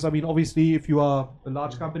people, because I mean, obviously, if you are a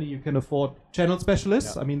large company, you can afford channel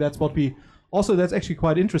specialists. I mean, that's actually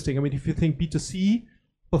quite interesting. I mean, if you think B2C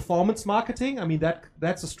performance marketing, I mean,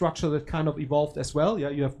 that's a structure that kind of evolved as well. Yeah,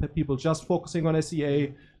 you have people just focusing on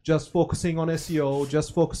SEA, just focusing on SEO,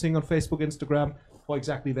 just focusing on Facebook, Instagram, for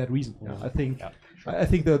exactly that reason. Yeah. I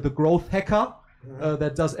think the growth hacker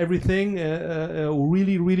that does everything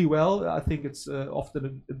really, really well, I think it's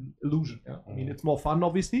often an illusion. Yeah? I mean, it's more fun,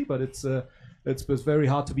 obviously, but it's very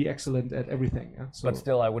hard to be excellent at everything. Yeah? So. But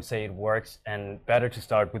still, I would say it works, and better to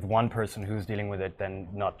start with one person who's dealing with it than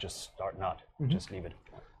not just just leave it.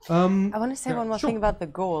 I want to say one more thing about the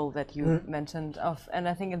goal that you mentioned and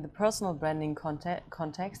I think in the personal branding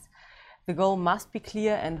context, the goal must be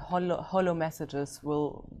clear, and hollow messages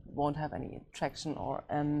won't have any traction or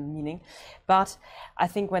meaning. But I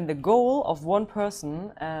think when the goal of one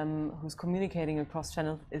person who's communicating across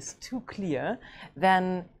channels is too clear,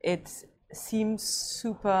 then it seems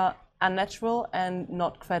super unnatural and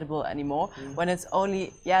not credible anymore. When it's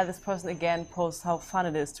only, this person again posts how fun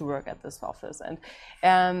it is to work at this office,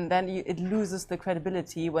 and then it loses the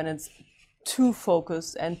credibility when it's too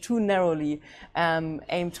focused and too narrowly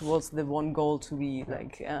aimed towards the one goal to be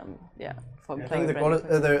like I think the goal,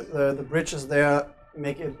 the bridge is there.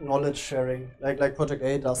 Make it knowledge sharing, like Project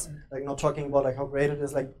A does. Like not talking about like how great it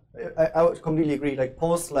is. Like I would completely agree. Like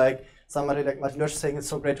post like somebody like Martin Lösch saying it's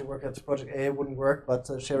so great to work at Project A wouldn't work, but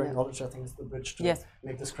sharing knowledge I think is the bridge to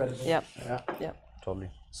make this credible. Yeah. Totally.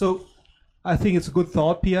 So I think it's a good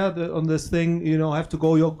thought, Pia, on this thing. You know, have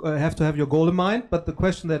to have your goal in mind. But the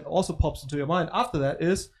question that also pops into your mind after that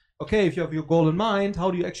is, okay, if you have your goal in mind, how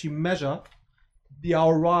do you actually measure the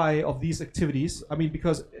ROI of these activities? I mean,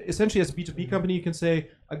 because essentially as a B2B company, you can say,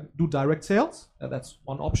 I do direct sales, that's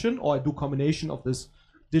one option, or I do combination of this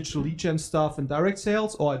digital lead gen stuff and direct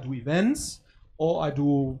sales, or I do events, or I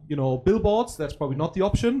do, billboards. That's probably not the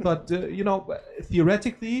option, but,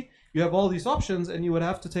 theoretically, you have all these options and you would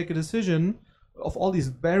have to take a decision of all these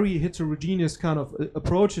very heterogeneous kind of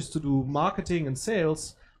approaches to do marketing and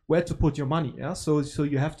sales, where to put your money. Yeah, so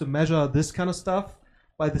you have to measure this kind of stuff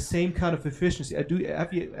by the same kind of efficiency.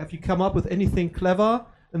 Have you come up with anything clever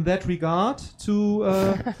in that regard to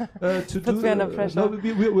Puts me under pressure. No,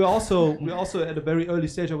 we're also at a very early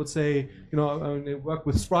stage. I would say, I work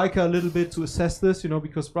with Spryker a little bit to assess this.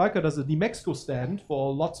 Because Spryker does a New Mexico stand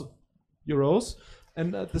for lots of euros,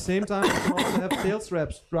 and at the same time you can also have sales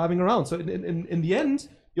reps driving around. So in the end,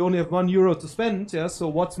 you only have €1 to spend. Yeah. So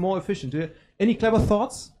what's more efficient? Any clever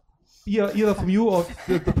thoughts? Either from you or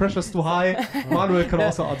the pressure's too high. Manuel can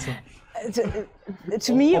also answer.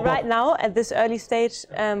 To me, right now, at this early stage,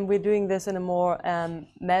 we're doing this in a more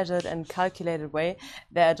measured and calculated way.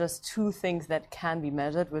 There are just two things that can be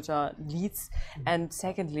measured, which are leads, and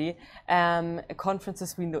secondly,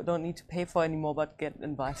 conferences we don't need to pay for anymore, but get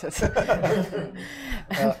invited.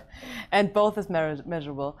 And both is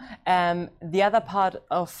measurable. The other part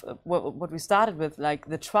of what we started with, like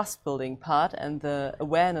the trust building part and the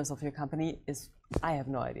awareness of your company, is I have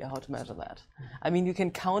no idea how to measure that. I mean, you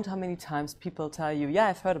can count how many times people tell you, yeah,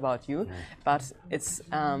 I've heard about you, but it's,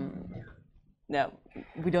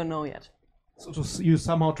 we don't know yet. So you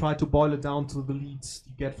somehow try to boil it down to the leads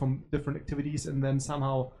you get from different activities and then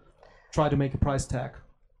somehow try to make a price tag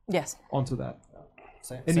onto that.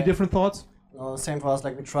 Any different thoughts? No, same for us.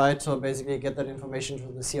 Like we try to basically get that information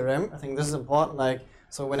to the CRM. I think this is important.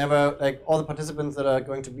 So whenever all the participants that are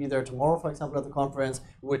going to be there tomorrow, for example, at the conference,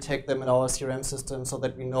 we will take them in our CRM system so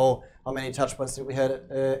that we know how many touch points we had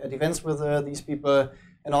at events with these people.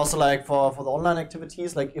 And also for the online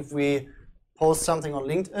activities, if we post something on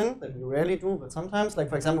LinkedIn, that we rarely do, but sometimes,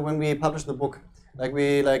 for example, when we publish the book,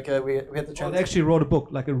 we had the chance. They actually wrote a book,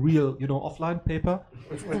 like a real, offline paper.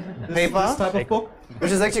 This type of book,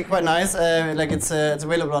 which is actually quite nice. It's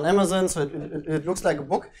available on Amazon, so it looks like a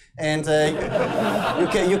book, and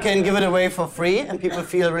you can give it away for free, and people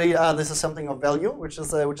feel really this is something of value, which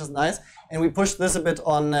is nice. And we pushed this a bit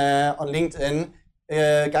on LinkedIn,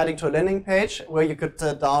 guiding to a landing page where you could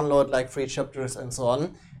download free chapters and so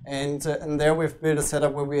on. And there we've built a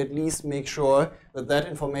setup where we at least make sure that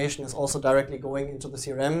information is also directly going into the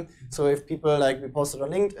CRM. So if people, we posted on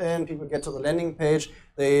LinkedIn, people get to the landing page,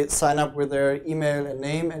 they sign up with their email and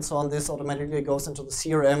name and so on, this automatically goes into the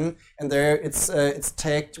CRM, and there it's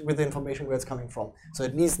tagged with the information where it's coming from. So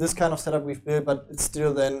at least this kind of setup we've built, but it's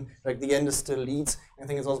still then, the end is still leads. I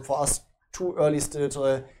think it's also for us too early still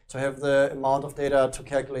to have the amount of data to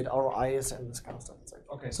calculate ROIs and this kind of stuff.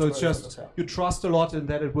 Okay, so it's just you trust a lot in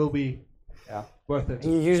that it will be worth it.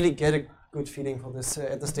 And you usually get a good feeling for this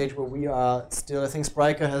at the stage where we are still. I think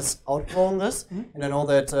Spryker has outgrown this, and I know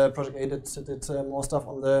that Project A did more stuff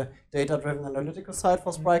on the data-driven analytical side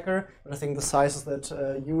for Spryker, but I think the sizes that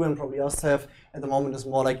you and probably us have at the moment is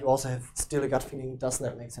more you also have still a gut feeling, does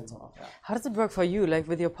that make sense or not? Yeah. How does it work for you,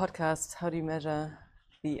 with your podcast? How do you measure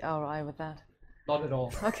the ROI with that? Not at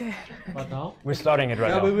all. Okay. But now? We're starting it right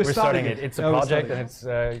now. We're starting it. It's a project and it's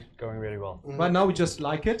going really well. Right now we just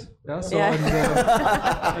like it. Yeah. So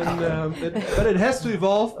but it has to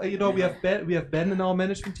evolve. We have Ben in our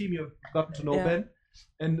management team. You've gotten to know Ben,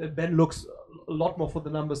 and Ben looks a lot more for the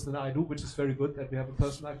numbers than I do, which is very good that we have a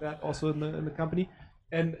person like that also in the company.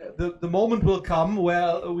 And the moment will come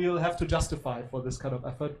where we'll have to justify for this kind of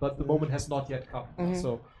effort, but the moment has not yet come.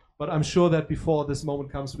 So. But I'm sure that before this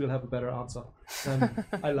moment comes, we'll have a better answer. And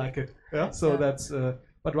I like it. Yeah. So that's.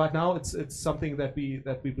 But right now, it's something that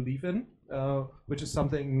we believe in, which is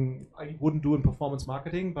something I wouldn't do in performance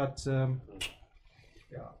marketing. But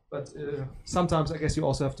sometimes I guess you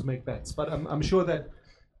also have to make bets. But I'm sure that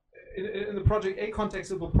in the Project A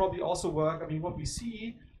context, it will probably also work. I mean, what we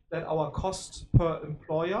see that our cost per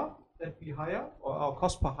employer that we hire, or our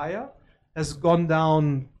cost per hire, has gone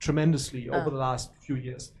down tremendously over the last few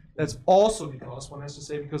years. That's also because, one has to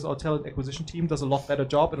say, because our talent acquisition team does a lot better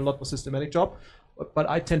job and a lot more systematic job, but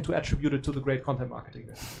I tend to attribute it to the great content marketing.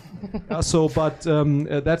 That's,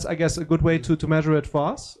 I guess, a good way to measure it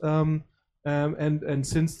for us. And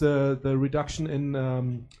since the reduction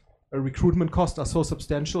in recruitment costs are so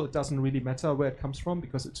substantial, it doesn't really matter where it comes from,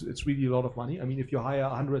 because it's really a lot of money. I mean, if you hire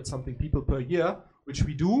 100-something people per year, which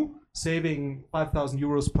we do, saving 5,000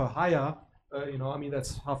 euros per hire,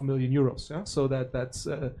 that's €500,000. Yeah, so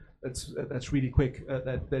that's really quick.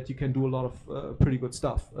 That you can do a lot of pretty good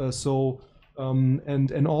stuff.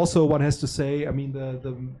 And also one has to say, I mean,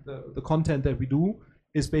 the content that we do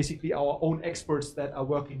is basically our own experts that are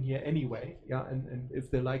working here anyway. Yeah, and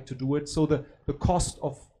if they like to do it, so the cost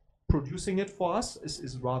of producing it for us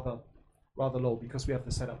is rather low, because we have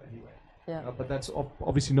the setup anyway. Yeah. But that's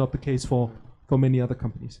obviously not the case for many other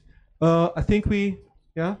companies. I think we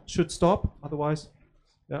yeah, should stop. Otherwise,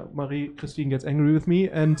 yeah, Marie-Christine gets angry with me,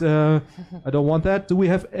 and I don't want that. Do we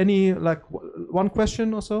have any, like, one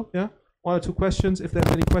question or so? Yeah, 1 or 2 questions, if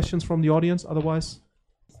there's any questions from the audience. Otherwise,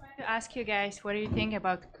 I wanted to ask you guys, what do you think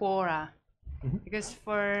about Quora? Because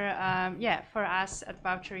for us at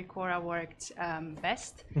Vouchery, Quora worked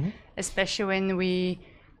best, especially when we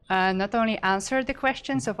not only answer the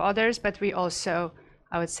questions of others, but we also,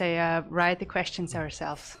 I would say, write the questions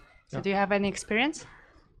ourselves. So do you have any experience?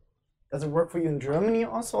 Does it work for you in Germany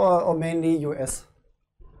also, or mainly US?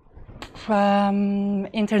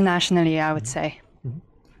 Internationally, I would say.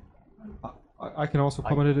 I can also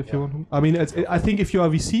comment it if you want. I mean, I think if you are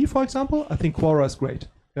VC, for example, I think Quora is great.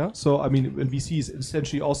 Yeah. So I mean, when VC is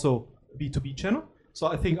essentially also a B2B channel. So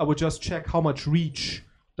I think I would just check how much reach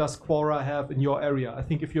does Quora have in your area. I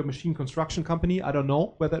think if you're a machine construction company, I don't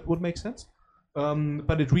know where that would make sense.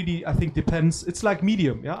 But it really, I think, depends. It's like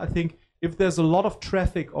Medium. Yeah. I think if there's a lot of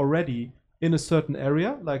traffic already in a certain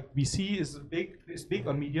area, like VC is big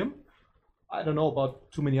on Medium. I don't know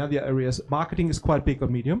about too many other areas. Marketing is quite big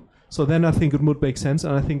on Medium. So then I think it would make sense.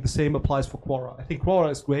 And I think the same applies for Quora. I think Quora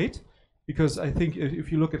is great because I think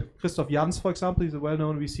if you look at Christoph Jans, for example, he's a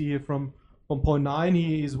well-known VC here from Point9.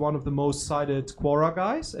 He is one of the most cited Quora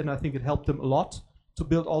guys. And I think it helped him a lot to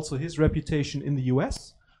build also his reputation in the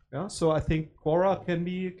US. Yeah. So I think Quora can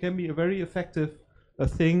be a very effective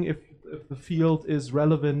thing if the field is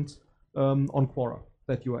relevant on Quora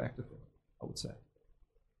that you are active in, I would say.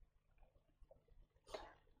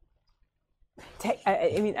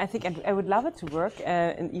 I mean, I think I would love it to work,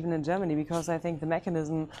 even in Germany, because I think the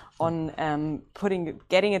mechanism on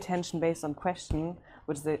getting attention based on question,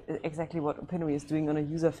 which is exactly what Opinory is doing on a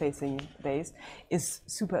user-facing base, is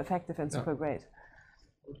super effective and super great.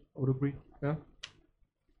 I would agree. Yeah.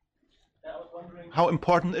 I was wondering how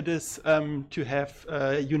important it is to have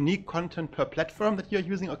unique content per platform that you're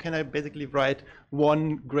using, or can I basically write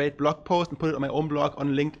one great blog post and put it on my own blog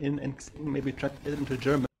on LinkedIn and maybe translate it into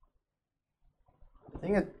German? I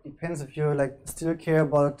think it depends if you still care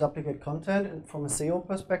about duplicate content and from a SEO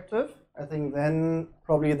perspective. I think then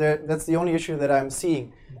probably that's the only issue that I'm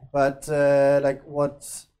seeing. But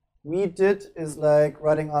what we did is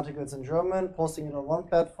writing articles in German, posting it on one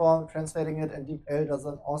platform, translating it, and DeepL does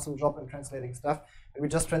an awesome job in translating stuff. And we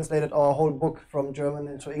just translated our whole book from German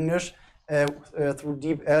into English through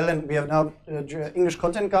DeepL, and we have now an English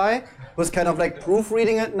content guy who's kind of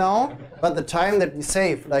proofreading it now. But the time that we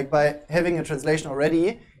save, by having a translation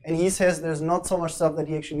already, and he says there's not so much stuff that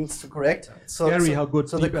he actually needs to correct. So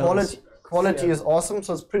the quality is awesome.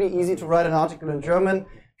 So it's pretty easy to write an article in German,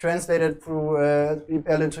 translate it through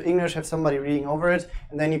DeepL into English, have somebody reading over it,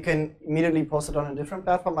 and then you can immediately post it on a different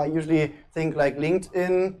platform. I usually think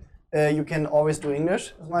LinkedIn, you can always do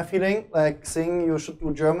English, is my feeling. Xing, you should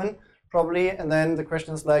do German, probably. And then the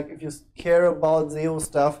question is if you care about SEO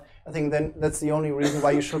stuff, I think then that's the only reason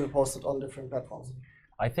why you shouldn't post it on different platforms.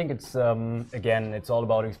 I think it's, again, it's all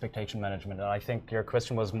about expectation management. And I think your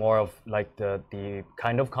question was more of the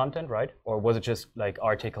kind of content, right? Or was it just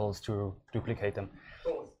articles to duplicate them?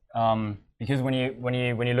 Because when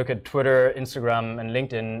you look at Twitter, Instagram, and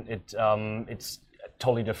LinkedIn, it's a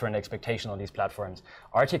totally different expectation on these platforms.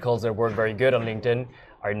 Articles that work very good on LinkedIn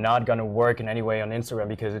are not going to work in any way on Instagram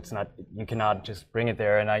because it's not, you cannot just bring it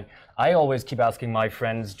there. And I always keep asking my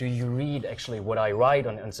friends, do you read actually what I write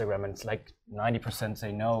on Instagram? And it's 90%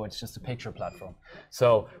 say no, it's just a picture platform.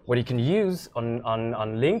 So what you can use on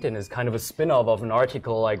LinkedIn is kind of a spin-off of an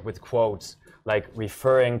article with quotes,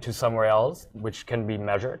 referring to somewhere else, which can be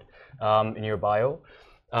measured in your bio.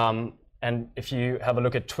 And if you have a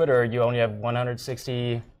look at Twitter, you only have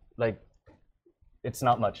 160, it's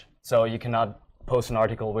not much. So you cannot post an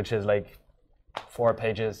article which is 4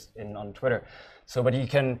 pages on Twitter. So, but you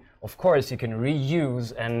can, of course, you can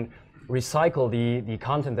reuse and recycle the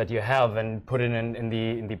content that you have and put it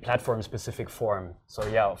in the platform-specific form. So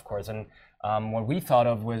yeah, of course. And what we thought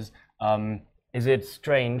of was, is it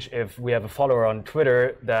strange if we have a follower on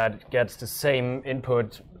Twitter that gets the same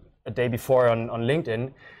input a day before on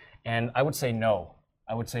LinkedIn? And I would say no.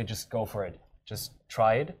 I would say just go for it. Just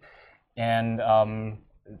try it. And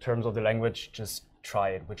in terms of the language, just try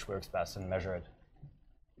it, which works best, and measure it.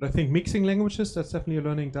 But I think mixing languages, that's definitely a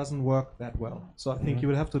learning, doesn't work that well. So I think you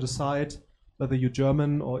will have to decide whether you're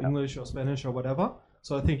German or English or Spanish or whatever.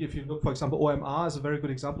 So I think if you look, for example, OMR is a very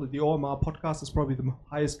good example. The OMR podcast is probably the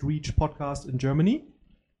highest reach podcast in Germany.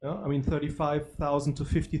 Yeah? I mean, 35,000 to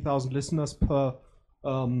 50,000 listeners per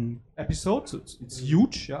episode. So it's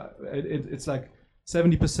huge. Yeah? It's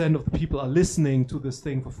 70% of the people are listening to this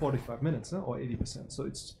thing for 45 minutes or 80%. So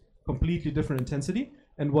it's completely different intensity.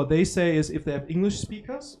 And what they say is if they have English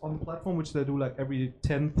speakers on the platform, which they do like every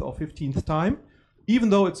 10th or 15th time, even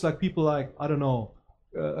though it's like people like, I don't know,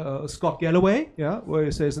 Scott Galloway, yeah, where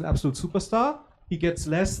you say is an absolute superstar, he gets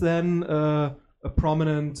less than a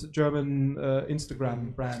prominent German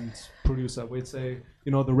Instagram brand producer. We'd say,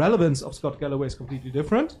 you know, the relevance of Scott Galloway is completely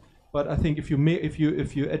different. But I think if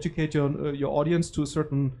you educate your audience to a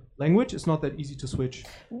certain language, it's not that easy to switch.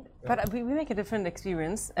 But we make a different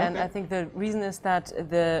experience, and I think the reason is that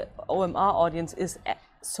the OMR audience is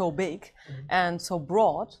so big and so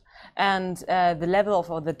broad, and the level of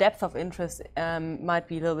or the depth of interest might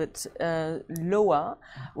be a little bit lower,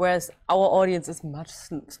 whereas our audience is much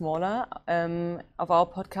smaller of our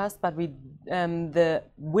podcast. But we the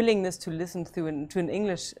willingness to listen to an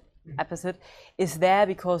English episode is there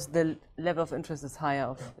because the level of interest is higher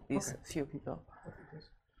of these few people.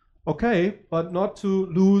 Okay, but not to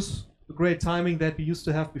lose the great timing that we used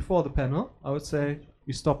to have before the panel, I would say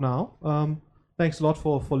we stop now. Thanks a lot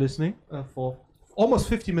for listening for almost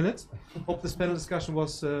 50 minutes. Hope this panel discussion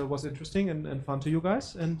was interesting and fun to you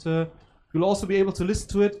guys, and you'll also be able to listen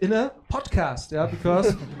to it in a podcast, yeah,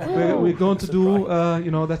 because we're going to do,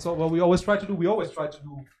 you know, that's what we always try to do. We always try to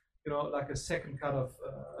do, you know, like a second kind of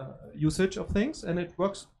usage of things, and it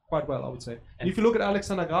works quite well, I would say. And if you look at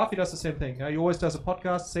Alexander Graf, he does the same thing. Yeah? He always does a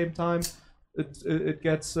podcast, same time. It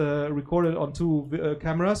gets recorded on 2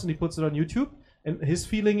 cameras, and he puts it on YouTube. And his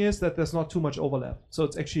feeling is that there's not too much overlap. So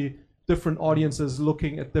it's actually different audiences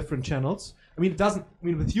looking at different channels. I mean, it doesn't. I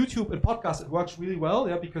mean, with YouTube and podcasts, it works really well,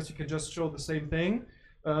 yeah, because you can just show the same thing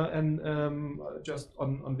and just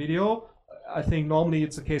on video. I think normally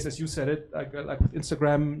it's the case, as you said it, like with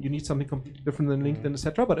Instagram, you need something completely different than LinkedIn,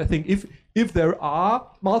 etc. But I think if there are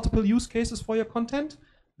multiple use cases for your content,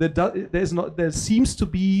 there seems to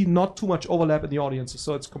be not too much overlap in the audiences,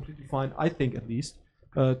 so it's completely fine, I think at least,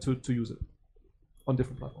 to use it on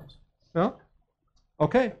different platforms. Yeah.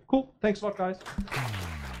 Okay. Cool. Thanks a lot, guys.